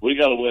 We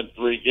got to win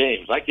 3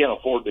 games. I can't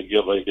afford to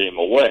give a game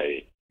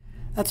away.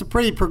 That's a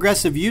pretty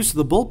progressive use of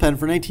the bullpen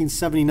for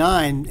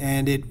 1979,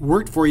 and it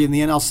worked for you in the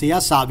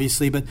NLCS,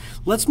 obviously. But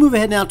let's move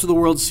ahead now to the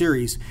World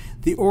Series.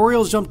 The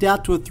Orioles jumped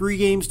out to a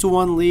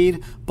 3-1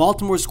 lead.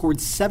 Baltimore scored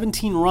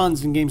 17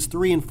 runs in games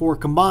 3 and 4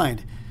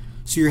 combined.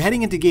 So you're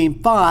heading into Game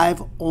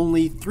 5.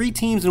 Only 3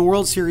 teams in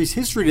World Series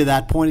history to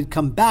that point had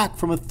come back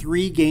from a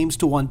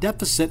 3-1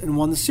 deficit and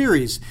won the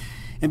series.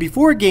 And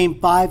before Game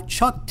 5,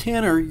 Chuck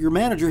Tanner, your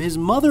manager, his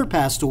mother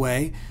passed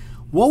away.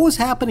 What was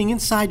happening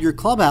inside your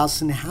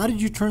clubhouse, and how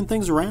did you turn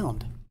things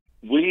around?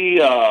 We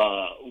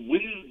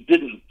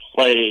didn't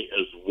play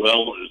as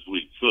well as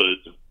we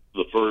could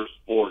the first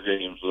 4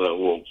 games of that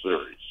World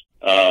Series.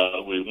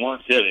 We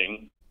weren't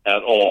hitting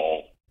at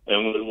all,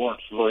 and we weren't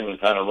scoring the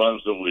kind of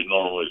runs that we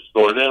normally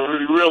scored. And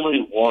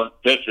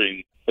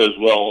pitching as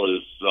well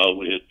as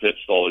we had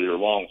pitched all year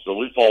long. So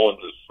we fall in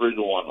this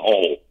 3-1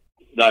 hole.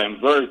 I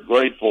am very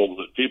grateful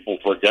that people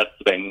forget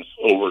things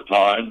over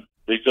time,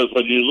 because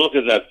when you look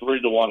at that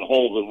 3-1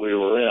 hole that we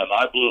were in,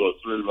 I blew a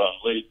 3-run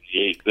lead in the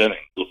 8th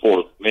inning, the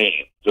 4th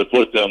game, to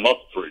put them up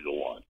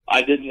 3-1.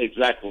 I didn't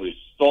exactly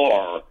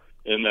star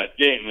in that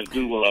game and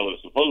do what I was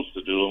supposed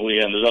to do, and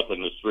we ended up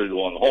in this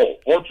 3-1 hole.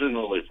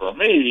 Fortunately for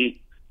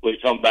me, we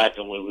come back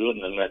and we win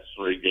the next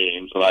 3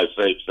 games, and I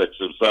saved 6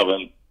 and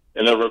 7,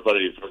 and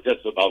everybody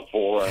forgets about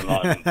 4, and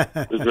I'm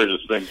the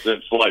greatest thing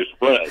since sliced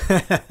bread.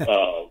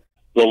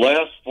 The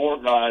last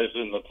 4 guys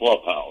in the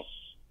clubhouse,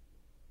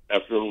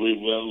 after we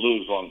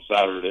lose on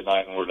Saturday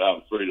night and we're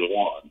down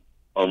 3-1,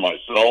 are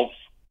myself,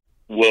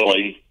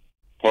 Willie,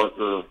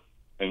 Parker,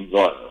 and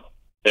Garner.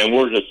 And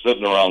we're just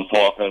sitting around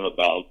talking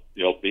about,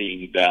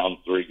 being down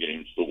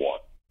 3-1.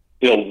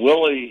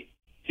 Willie,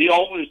 he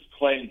always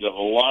claimed that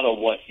a lot of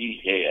what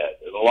he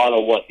had and a lot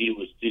of what he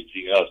was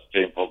teaching us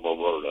came from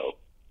Roberto.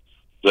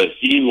 That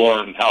he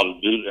learned how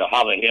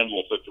to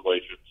handle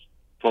situations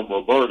from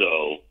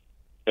Roberto,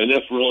 and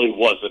this really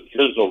wasn't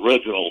his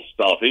original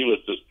stuff. He was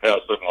just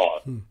passing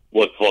on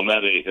what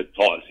Clemente had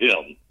taught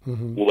him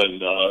when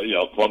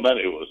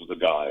Clemente was the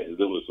guy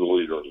that was the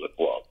leader of the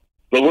club.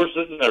 But we're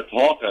sitting there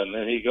talking,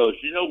 and he goes,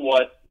 "You know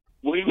what?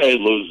 We may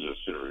lose this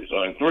series.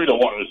 I mean,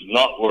 3-1 is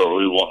not where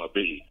we want to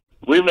be.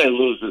 We may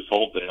lose this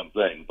whole damn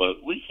thing,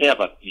 but we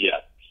haven't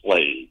yet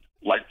played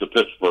like the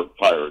Pittsburgh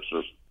Pirates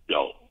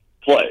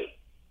play.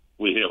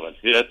 We haven't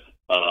hit.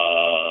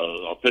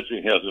 Our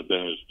pitching hasn't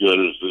been as good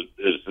as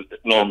it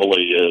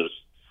normally is."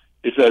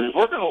 He said, "If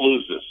we're going to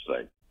lose this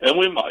thing, and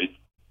we might,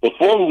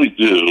 before we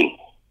do,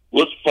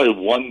 let's play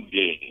 1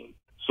 game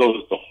so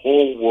that the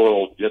whole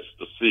world gets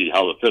to see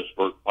how the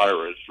Pittsburgh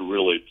Pirates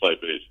really play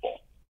baseball."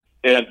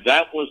 And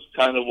that was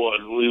kind of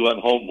what we went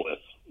home with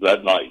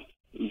that night.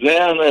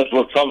 Then, as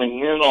we're coming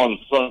in on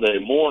Sunday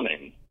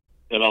morning,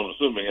 and I'm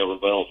assuming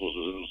everybody else was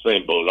in the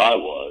same boat I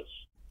was,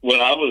 when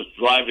I was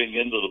driving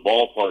into the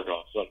ballpark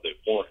on Sunday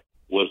morning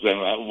was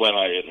when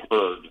I had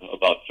heard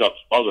about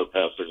Chuck's mother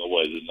passing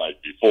away the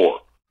night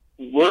before.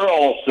 We're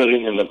all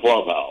sitting in the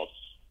clubhouse.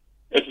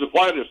 It's the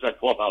quietest that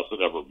clubhouse had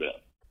ever been.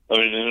 I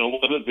mean, and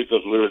it wasn't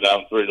because we were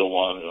down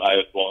 3-1 and I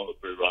had blown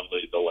the 3-run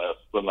lead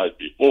the night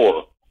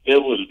before. It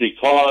was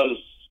because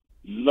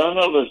none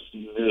of us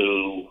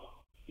knew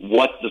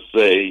what to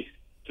say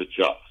to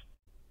Chuck.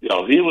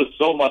 He was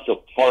so much a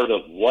part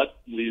of what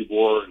we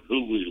were and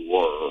who we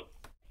were,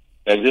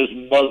 and his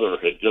mother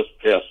had just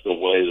passed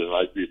away the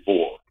night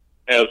before.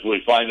 As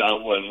we find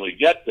out when we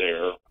get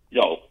there,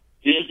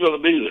 he's going to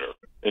be there,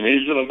 and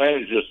he's going to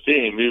manage his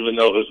team, even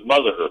though his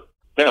mother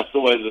passed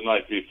away the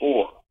night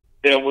before.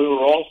 And we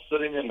were all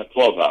sitting in the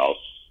clubhouse.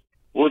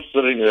 We're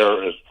sitting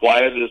there as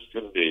quiet as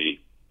can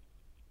be,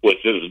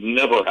 which has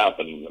never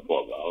happened in the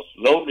clubhouse.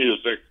 No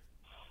music,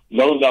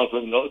 no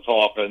nothing, no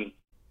talking.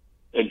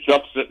 And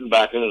Chuck's sitting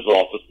back in his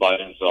office by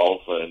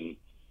himself, and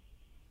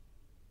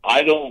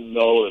I don't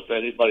know if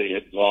anybody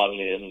had gone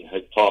in,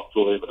 had talked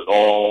to him at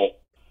all.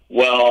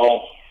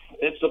 Well,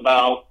 it's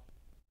about,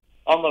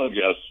 I'm going to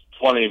guess,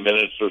 20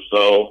 minutes or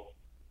so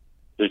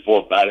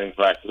before batting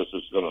practice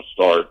is going to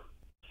start.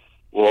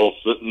 We're all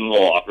sitting in the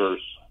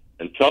lockers,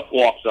 and Chuck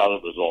walks out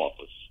of his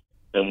office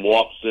and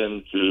walks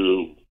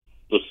into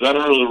the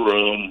center of the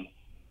room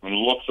and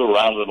looks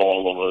around at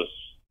all of us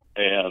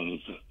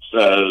and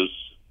says,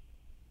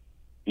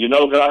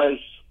 "Guys,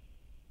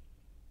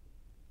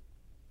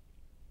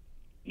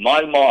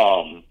 my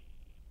mom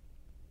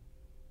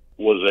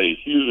was a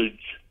huge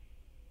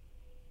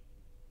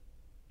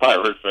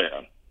Pirate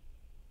fan.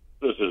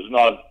 This is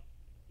not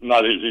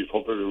easy for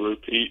me to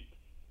repeat.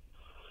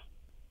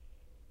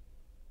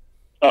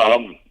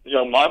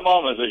 My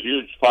mom is a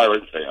huge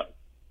Pirate fan,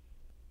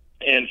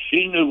 and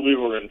she knew we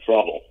were in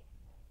trouble.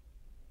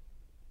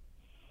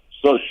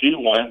 So she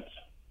went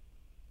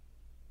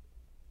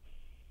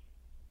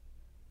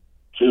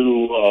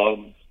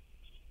to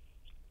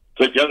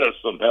get us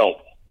some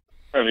help."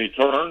 And he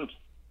turned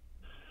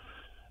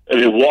and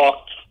he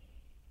walked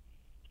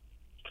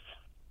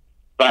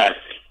back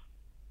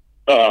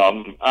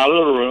out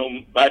of the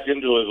room, back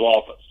into his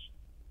office.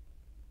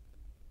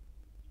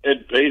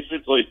 It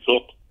basically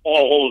took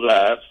all of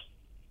that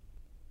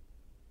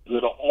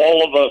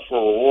all of us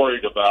were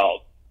worried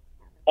about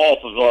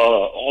off of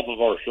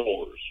our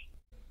shoulders.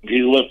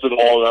 He lifted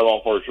all of that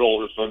off our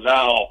shoulders. So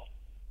now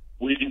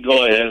we can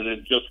go ahead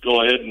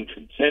and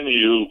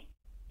continue,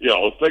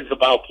 think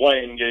about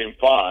playing Game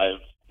 5,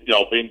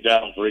 being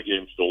down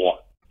 3-1.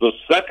 The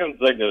second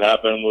thing that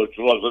happened, which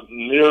wasn't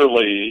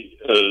nearly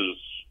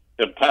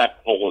as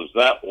impactful as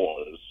that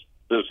was,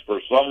 is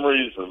for some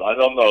reason, I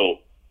don't know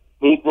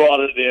who brought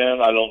it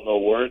in, I don't know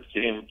where it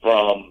came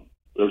from,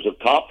 there's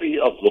a copy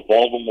of the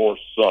Baltimore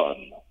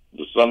Sun,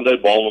 the Sunday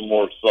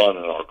Baltimore Sun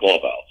in our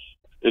clubhouse.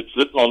 It's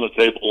sitting on the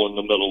table in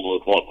the middle of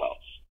the clubhouse.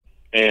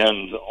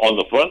 And on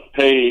the front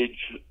page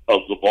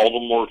of the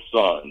Baltimore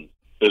Sun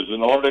is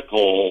an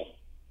article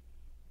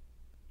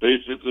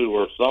basically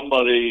where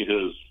somebody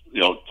has,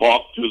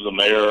 talked to the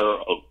mayor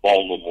of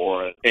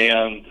Baltimore,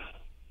 and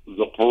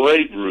the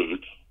parade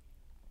route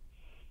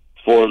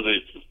for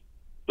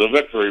the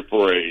victory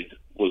parade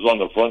was on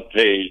the front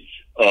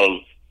page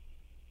of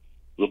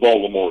the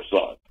Baltimore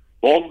Sun.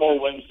 Baltimore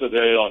wins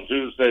today. On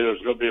Tuesday,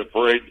 there's going to be a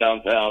parade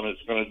downtown.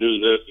 It's going to do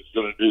this. It's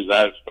going to do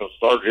that. It's going to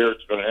start here.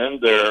 It's going to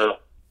end there.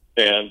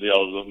 And,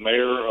 the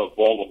mayor of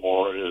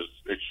Baltimore is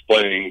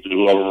explaining to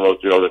whoever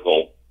wrote the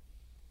article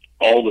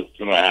all that's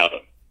going to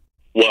happen.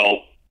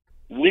 Well,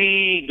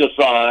 we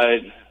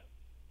decide,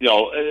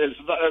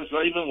 it's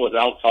not even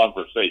without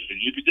conversation.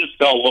 You could just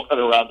tell looking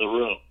around the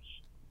rooms.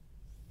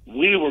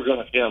 We were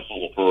going to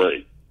cancel the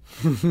parade.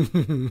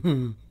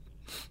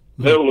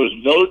 There was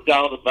no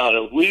doubt about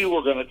it. We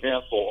were going to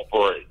cancel a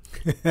parade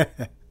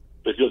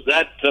because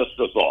that pissed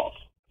us off.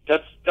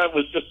 That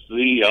was just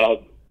the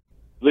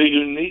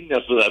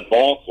uniqueness of that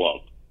ball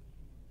club.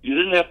 You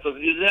didn't have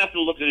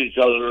to look at each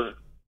other.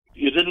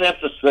 You didn't have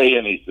to say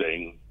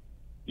anything.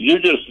 You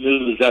just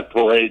knew that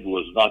parade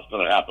was not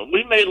going to happen.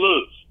 We may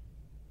lose,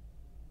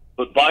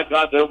 but by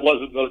God, there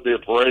wasn't going to be a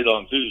parade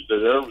on Tuesday.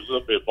 There was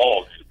going to be a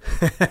ball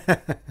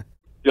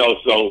game.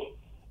 So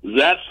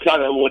that's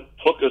kind of what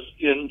took us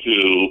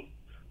into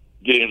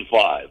Game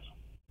 5.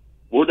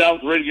 We're down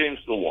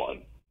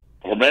 3-1.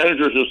 Our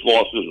manager just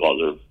lost his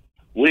mother.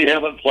 We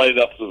haven't played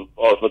up to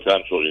our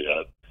potential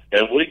yet.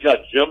 And we got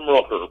Jim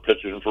Rooker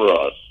pitching for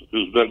us,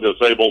 who's been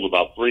disabled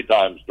about 3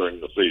 times during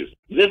the season.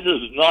 This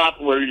is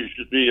not where you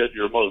should be at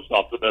your most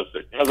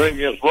optimistic. Nothing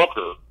against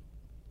Rooker,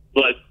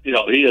 but,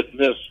 he had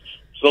missed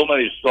so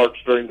many starts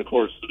during the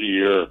course of the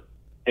year,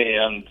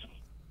 and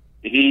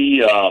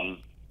he's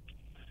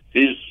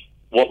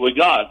what we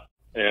got.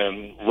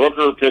 And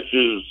Rooker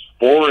pitches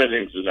 4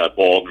 innings in that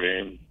ball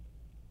game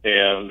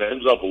and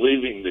ends up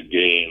leaving the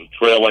game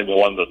trailing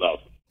 1-0.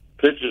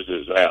 Pitches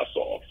his ass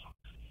off.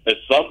 At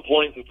some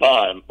point in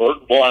time,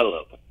 Bert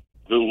Blylev,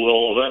 who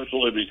will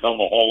eventually become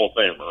a Hall of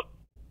Famer,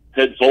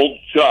 had told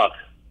Chuck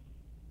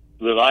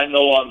that I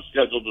know I'm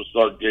scheduled to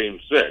start Game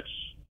 6,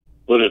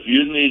 but if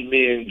you need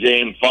me in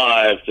Game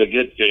 5 to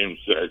get Game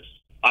 6,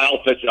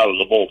 I'll pitch out of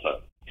the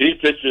bullpen. He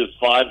pitches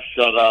 5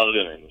 shutout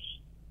innings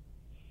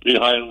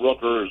behind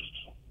Rooker's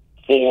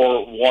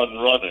 4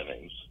 one-run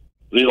innings.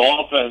 The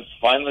offense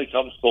finally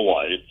comes to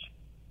life.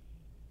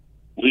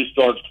 We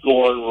start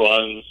scoring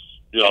runs,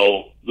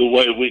 the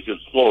way we could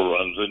score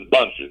runs in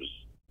bunches.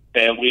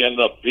 And we end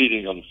up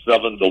beating them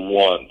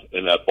 7-1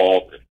 in that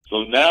ball game.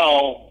 So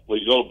now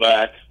we go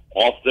back,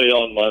 off day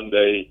on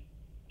Monday.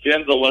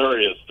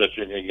 Candelaria is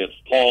pitching against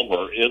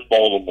Palmer in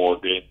Baltimore,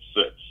 Game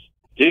 6.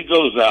 He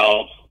goes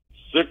out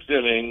 6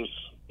 innings,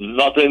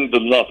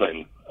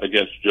 0-0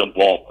 against Jim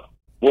Palmer.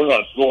 We're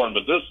not scoring,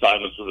 but this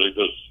time it's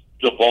because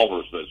Jim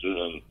Palmer's pitching,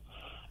 and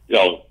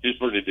he's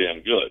pretty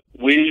damn good.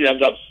 We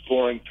end up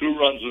scoring 2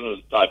 runs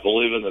I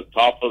believe in the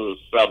top of the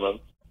 7th.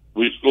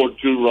 We scored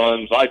 2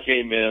 runs. I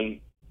came in.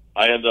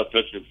 I ended up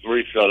pitching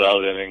 3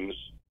 shutout innings.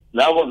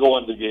 Now we're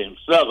going to Game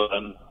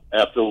 7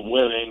 after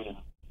winning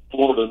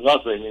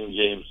 4-0 in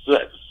Game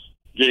 6.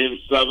 Game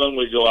 7,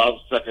 we go out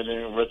second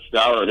inning. Rich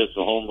Dower hits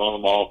a home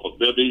run off of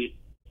Bibby.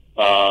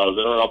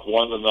 They're up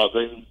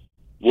 1-0.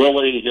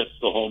 Willie hits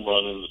the home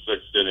run in the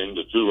 6th inning,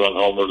 the 2-run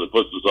homer that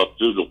puts us up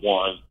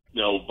 2-1.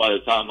 By the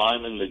time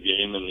I'm in the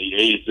game in the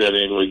 8th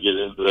inning, we get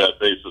into that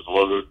bases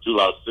loaded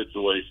 2-out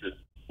situation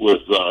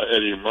with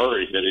Eddie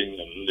Murray hitting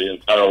and the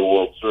entire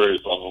World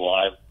Series on the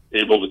line,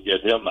 able to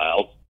get him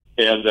out.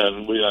 And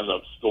then we end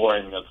up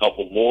scoring a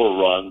couple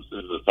more runs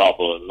in the top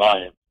of the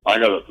 9th. I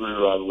got a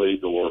 3-run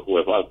lead to work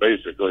with.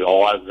 Basically,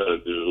 all I've got to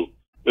do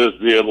is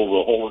be able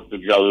to hold it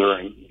together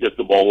and get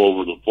the ball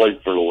over the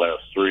plate for the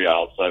last 3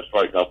 outs. I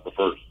strike out the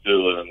first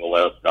 2, and then the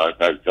last guy,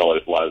 Pat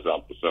Kelly, flies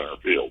out to center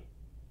field.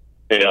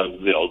 And,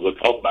 the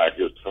comeback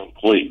is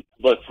complete.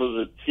 But for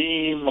the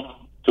team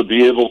to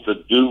be able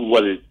to do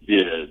what it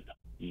did,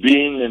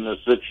 being in the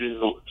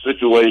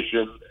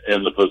situation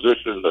and the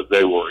position that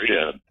they were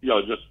in,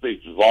 just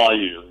speaks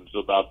volumes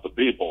about the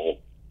people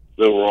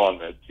that were on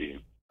that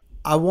team.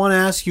 I want to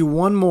ask you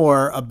one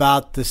more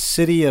about the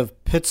city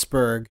of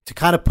Pittsburgh to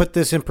kind of put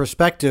this in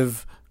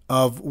perspective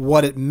of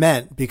what it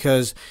meant,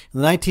 because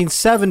in the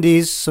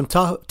 1970s, some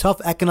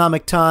tough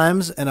economic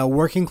times, and a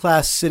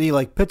working-class city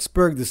like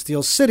Pittsburgh, the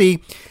Steel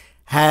City,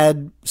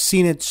 had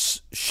seen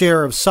its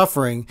share of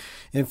suffering.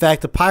 In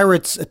fact, the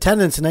Pirates'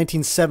 attendance in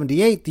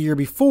 1978, the year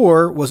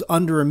before, was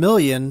under 1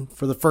 million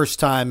for the first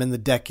time in the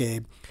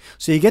decade.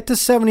 So you get to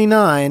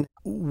 79.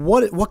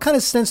 What kind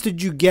of sense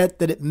did you get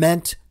that it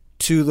meant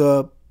to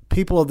the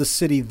people of the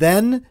city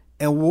then,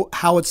 and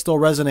how it still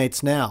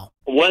resonates now?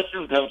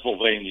 Western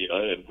Pennsylvania,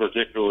 and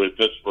particularly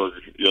Pittsburgh,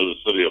 the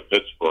city of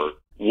Pittsburgh,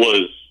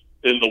 was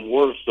in the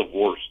worst of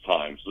worst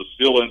times. The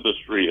steel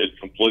industry had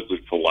completely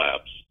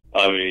collapsed.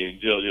 I mean,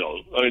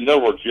 there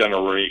were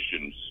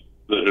generations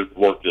that had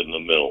worked in the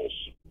mills.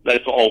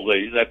 That's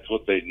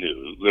what they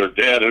knew. Their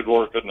dad had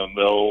worked in the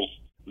mills.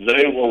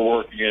 They were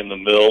working in the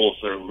mills.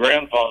 Their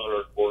grandfather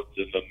had worked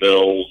in the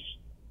mills.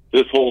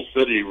 This whole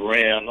city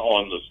ran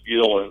on the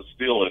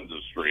steel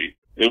industry.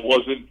 It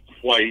wasn't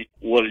quite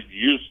what it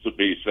used to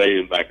be,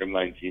 say, back in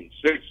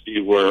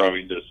 1960, where,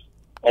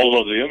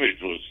 although the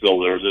image was still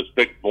there, this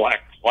big black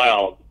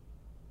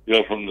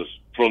from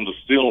the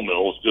steel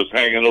mills just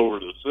hanging over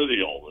the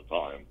city all the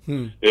time.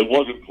 It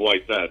wasn't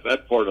quite that.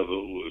 That part of it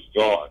was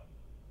gone.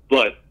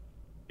 But,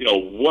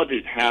 what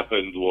had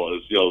happened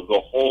was,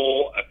 the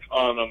whole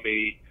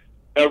economy,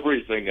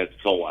 everything had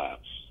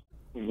collapsed.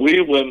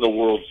 We win the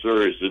World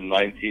Series in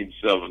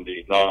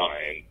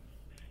 1979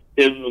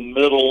 in the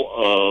middle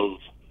of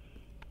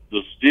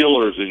the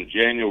Steelers in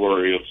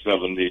January of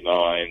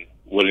 79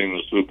 winning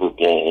the Super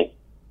Bowl.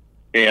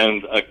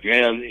 And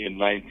again in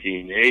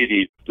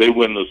 1980, they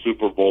win the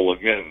Super Bowl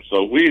again.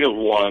 So we have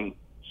won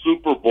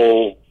Super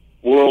Bowl,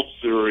 World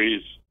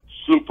Series,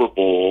 Super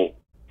Bowl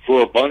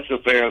for a bunch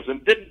of fans,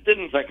 and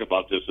didn't think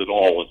about this at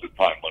all at the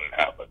time when it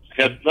happened.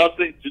 Had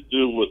nothing to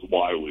do with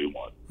why we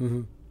won.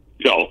 Mm-hmm.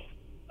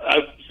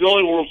 It's the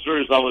only World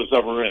Series I was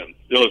ever in.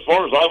 As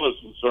far as I was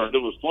concerned, it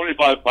was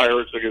 25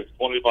 Pirates against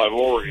 25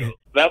 Orioles.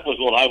 That was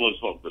what I was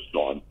focused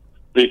on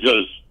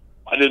because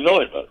I didn't know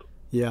any better.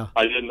 Yeah,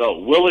 I didn't know.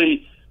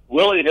 Willie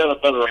had a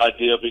better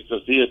idea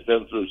because he had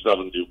been through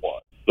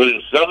 71. But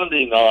in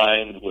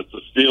 79, with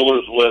the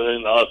Steelers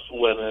winning, us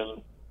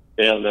winning,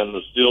 and then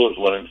the Steelers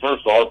winning,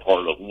 first our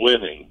part of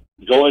winning,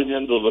 going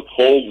into the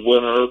cold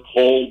winter,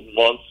 cold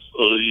months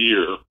of the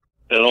year,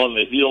 and on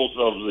the heels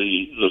of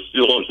the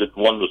Steelers had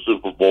won the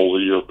Super Bowl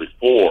the year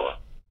before,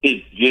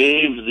 it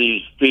gave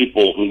these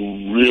people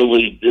who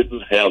really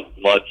didn't have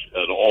much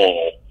at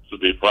all to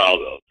be proud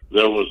of.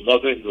 There was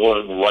nothing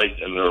going right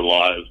in their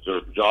lives.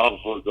 Their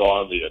jobs were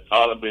gone. The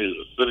economy,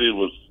 the city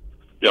was,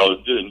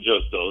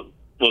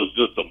 was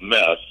just a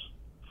mess.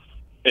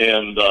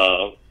 And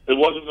it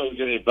wasn't going to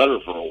get any better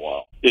for a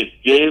while. It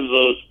gave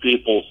those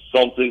people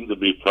something to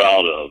be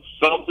proud of,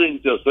 something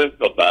to think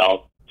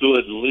about to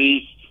at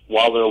least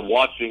while they're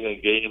watching a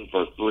game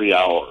for 3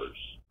 hours,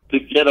 to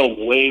get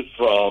away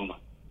from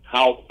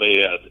how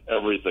bad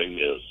everything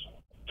is,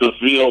 to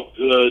feel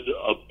good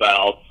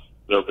about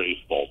their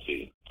baseball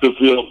team, to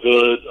feel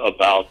good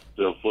about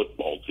their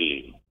football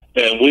team.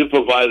 And we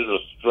provided a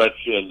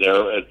stretch in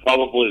there at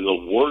probably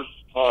the worst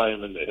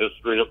time in the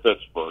history of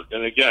Pittsburgh.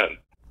 And again,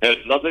 had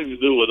nothing to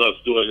do with us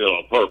doing it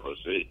on purpose.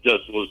 It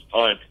just was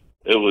time.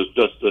 It was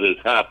just that it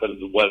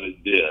happened when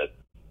it did.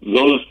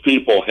 Those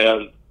people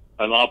had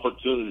an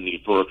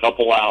opportunity for a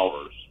couple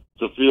hours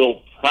to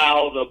feel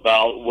proud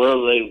about where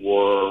they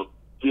were,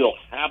 feel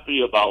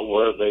happy about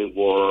where they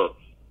were,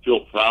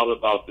 feel proud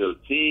about their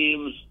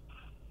teams,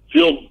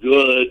 feel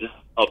good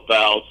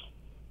about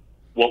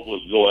what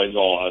was going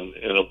on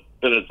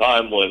in a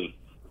time when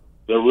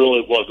there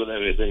really wasn't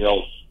anything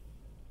else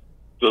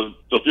to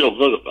feel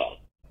good about.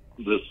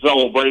 The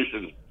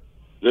celebration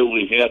that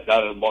we had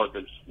down in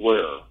Market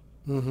Square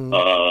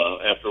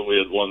after we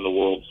had won the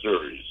World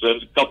Series.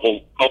 And a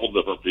couple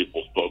different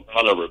people spoke.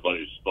 Not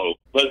everybody spoke.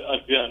 But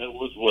again, it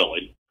was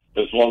Willie.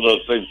 It's one of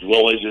those things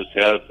Willie just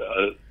had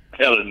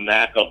a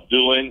knack of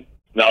doing.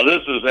 Now,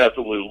 this is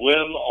after we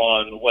win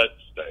on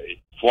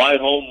Wednesday, fly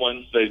home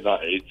Wednesday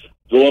night,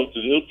 go up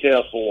to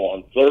Newcastle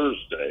on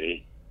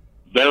Thursday,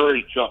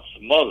 bury Chuck's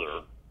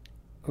mother,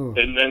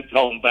 and then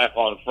come back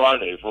on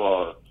Friday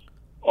for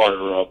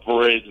our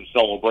parade and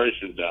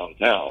celebration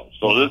downtown.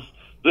 So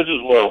this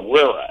is where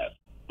we're at.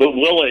 But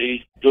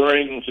Willie,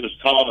 during his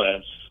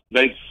comments,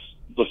 makes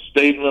the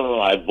statement,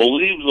 and I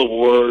believe the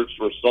words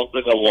were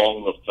something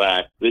along the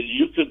fact that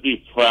you could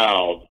be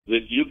proud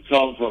that you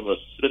come from a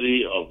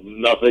city of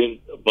nothing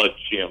but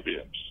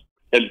champions.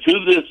 And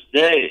to this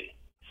day,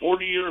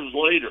 40 years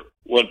later,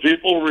 when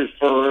people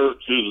refer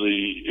to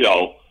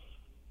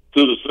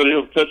the city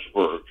of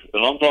Pittsburgh,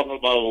 and I'm talking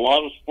about a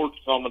lot of sports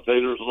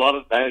commentators, a lot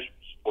of national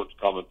sports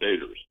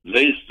commentators,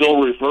 they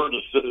still refer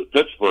to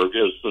Pittsburgh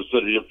as the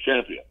city of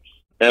champions.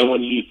 And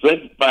when you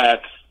think back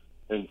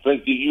and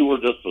think that you were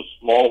just a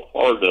small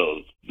part of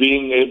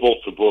being able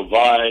to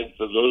provide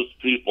to those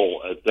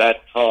people at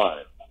that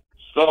time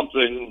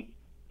something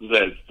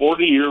that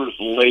 40 years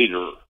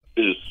later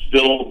is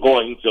still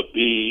going to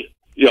be,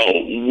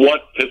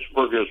 what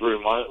Pittsburgh is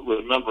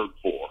remembered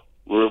for,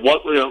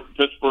 what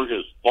Pittsburgh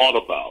is thought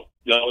about.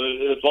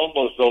 It's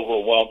almost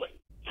overwhelming.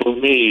 For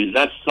me,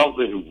 that's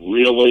something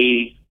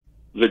really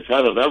that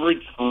kind of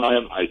every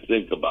time I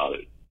think about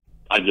it,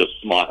 I just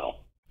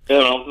smile.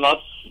 And I'm not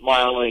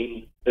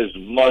smiling as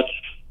much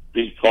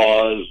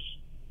because,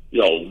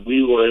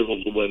 we were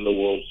able to win the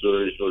World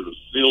Series or the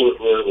Steelers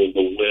were able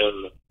to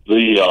win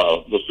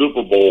the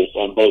Super Bowls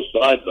on both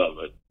sides of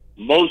it.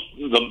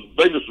 The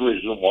biggest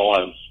reason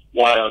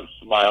why I'm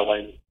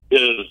smiling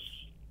is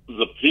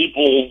the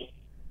people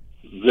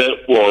that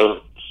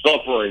were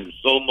suffering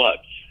so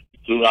much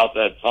throughout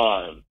that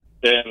time.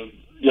 And,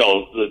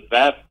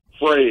 that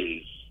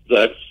phrase,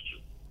 that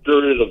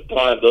period of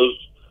time,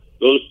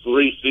 those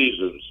 3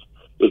 seasons,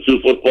 the 2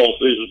 football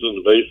seasons and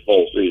the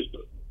baseball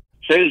season,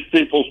 changed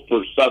people's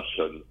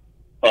perception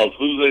of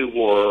who they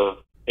were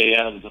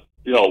and,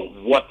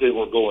 what they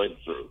were going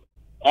through.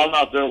 I'm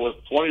out there with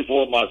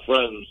 24 of my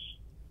friends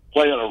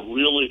playing a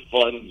really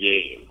fun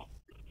game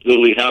that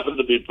we happen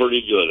to be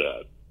pretty good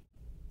at,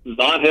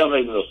 not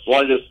having the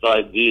slightest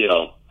idea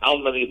how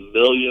many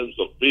millions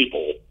of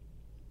people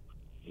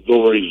the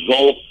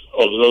results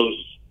of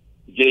those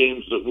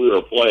games that we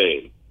are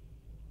playing,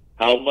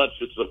 how much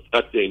it's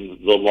affecting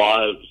the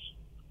lives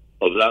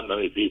of that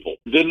many people.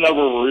 Didn't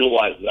ever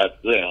realize that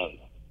then,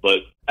 but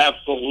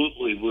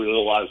absolutely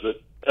realize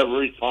it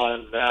every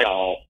time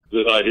now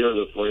that I hear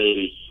the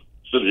phrase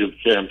City of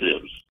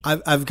Champions.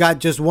 I've got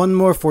just one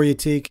more for you,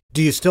 Teak.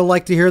 Do you still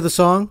like to hear the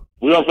song?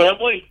 We Are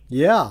Family?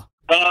 Yeah.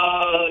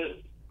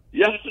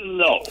 Yes and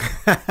no.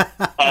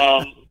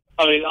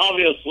 I mean,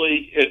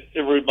 obviously, it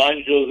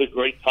reminds you of the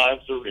great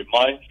times. It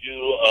reminds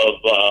you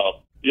of,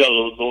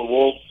 the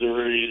World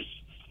Series,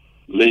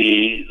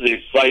 the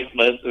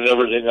excitement and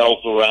everything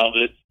else around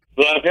it.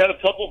 But I've had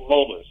a couple of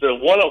moments,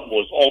 and one of them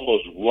was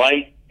almost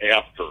right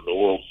after the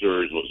World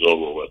Series was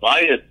over with.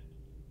 I had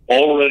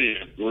already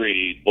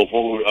agreed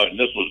before and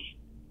this was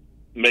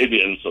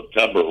maybe in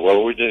September, where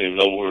we didn't even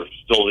know we were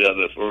still in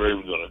if we were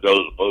even going to go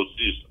to the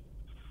postseason.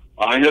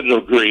 I had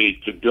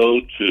agreed to go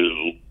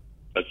to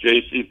a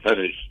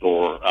JCPenney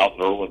store out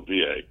in Irwin,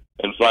 PA,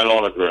 and sign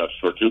autographs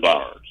for 2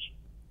 hours.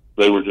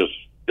 They were just,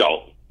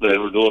 they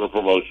were doing a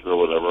promotion or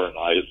whatever, and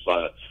I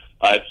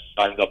had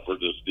signed up for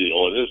this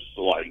deal, and it's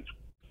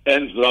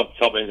ends up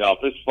coming up.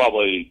 It's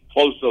probably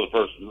close to the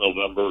 1st of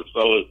November,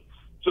 so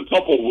it's a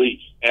couple of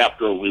weeks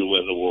after we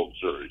win the World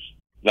Series.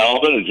 Now,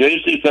 I'm in a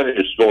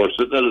JCPenney store,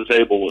 sitting at a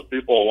table with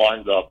people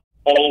lined up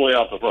all the way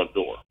out the front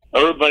door.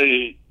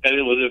 Everybody,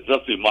 and within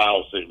 50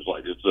 miles seems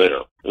like it's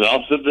there. And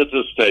I'm sitting at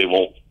this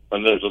table,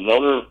 and there's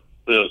another,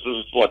 this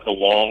is like a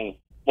long,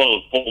 one of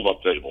those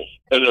fold-up tables.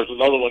 And there's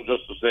another one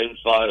just the same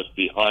size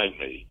behind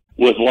me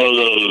with one of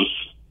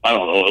those, I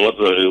don't know, what's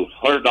a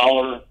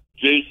 $100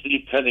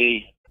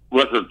 JCPenney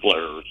record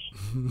players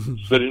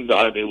sitting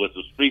behind me with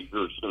the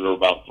speakers that are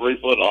about 3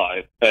 foot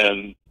high,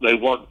 and they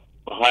weren't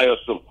the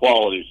highest of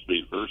quality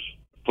speakers,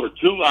 for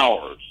 2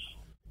 hours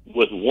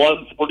with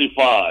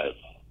 145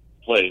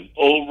 playing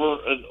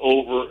over and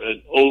over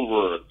and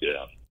over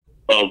again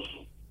of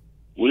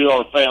We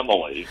Are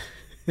Family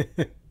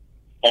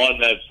on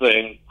that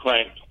thing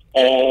cranked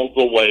all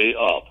the way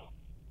up.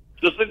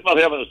 Just think about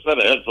having a set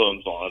of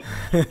headphones on,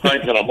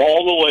 cranking them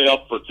all the way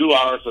up for 2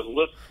 hours and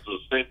listening to the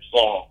same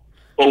song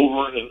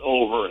over and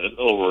over and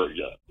over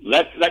again.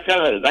 That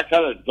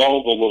kind of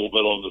dulled a little bit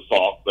on the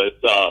song, but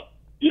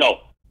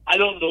I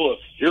don't know if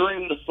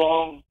hearing the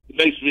song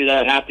makes me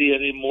that happy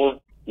anymore.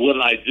 What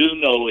I do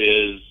know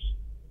is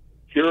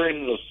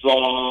hearing the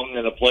song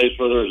in a place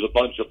where there's a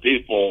bunch of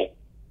people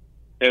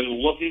and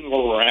looking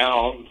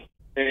around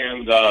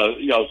and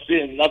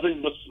seeing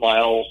nothing but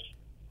smiles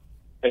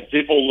and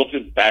people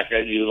looking back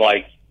at you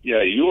like,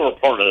 yeah, you were a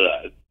part of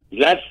that.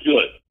 That's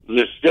good.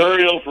 The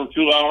stereo for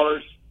 2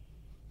 hours,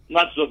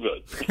 not so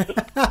good.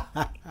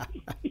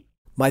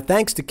 My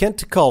thanks to Kent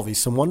Tekulve.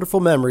 Some wonderful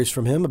memories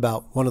from him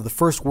about one of the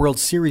first World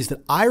Series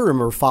that I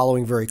remember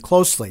following very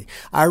closely.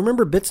 I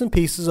remember bits and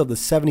pieces of the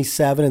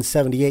 77 and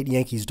 78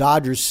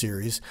 Yankees-Dodgers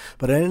series,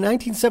 but in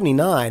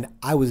 1979,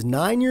 I was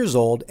 9 years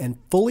old and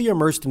fully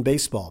immersed in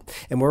baseball.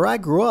 And where I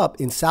grew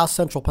up in South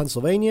Central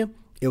Pennsylvania,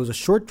 it was a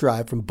short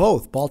drive from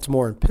both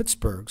Baltimore and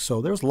Pittsburgh,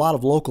 so there was a lot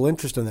of local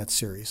interest in that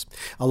series.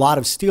 A lot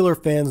of Steeler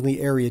fans in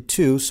the area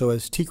too, so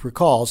as Teak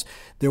recalls,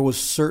 there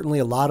was certainly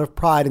a lot of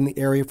pride in the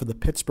area for the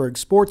Pittsburgh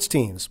sports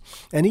teams.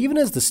 And even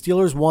as the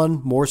Steelers won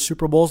more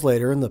Super Bowls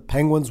later and the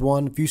Penguins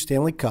won a few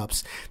Stanley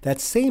Cups, that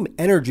same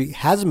energy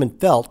hasn't been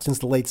felt since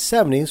the late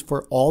 70s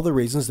for all the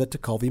reasons that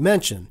Tekulve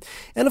mentioned.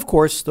 And of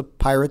course, the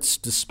Pirates,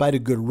 despite a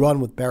good run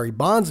with Barry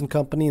Bonds and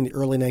company in the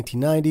early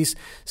 1990s,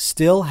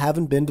 still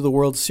haven't been to the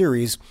World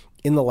Series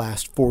in the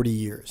last 40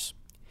 years.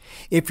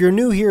 If you're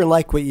new here and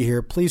like what you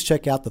hear, please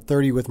check out the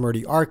 30 with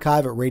Murdy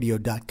archive at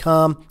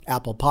radio.com,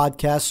 Apple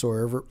Podcasts,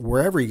 or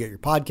wherever you get your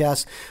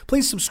podcasts.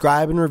 Please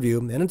subscribe and review.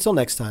 And until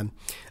next time,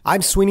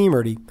 I'm Sweeney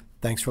Murdy.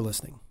 Thanks for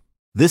listening.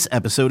 This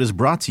episode is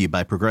brought to you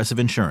by Progressive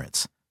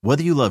Insurance.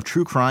 Whether you love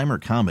true crime or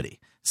comedy,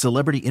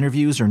 celebrity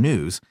interviews or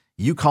news,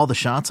 you call the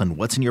shots on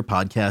what's in your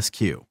podcast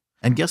queue.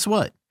 And guess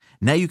what?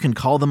 Now you can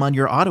call them on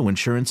your auto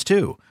insurance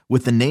too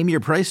with the Name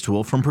Your Price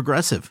tool from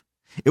Progressive.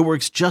 It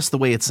works just the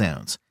way it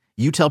sounds.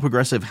 You tell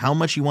Progressive how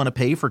much you want to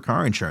pay for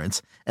car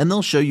insurance, and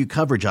they'll show you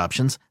coverage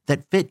options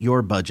that fit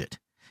your budget.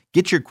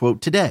 Get your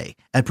quote today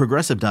at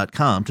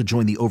Progressive.com to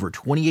join the over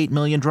 28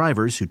 million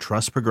drivers who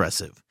trust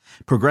Progressive.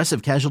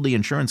 Progressive Casualty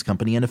Insurance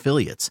Company and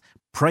Affiliates.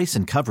 Price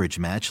and coverage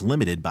match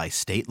limited by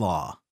state law.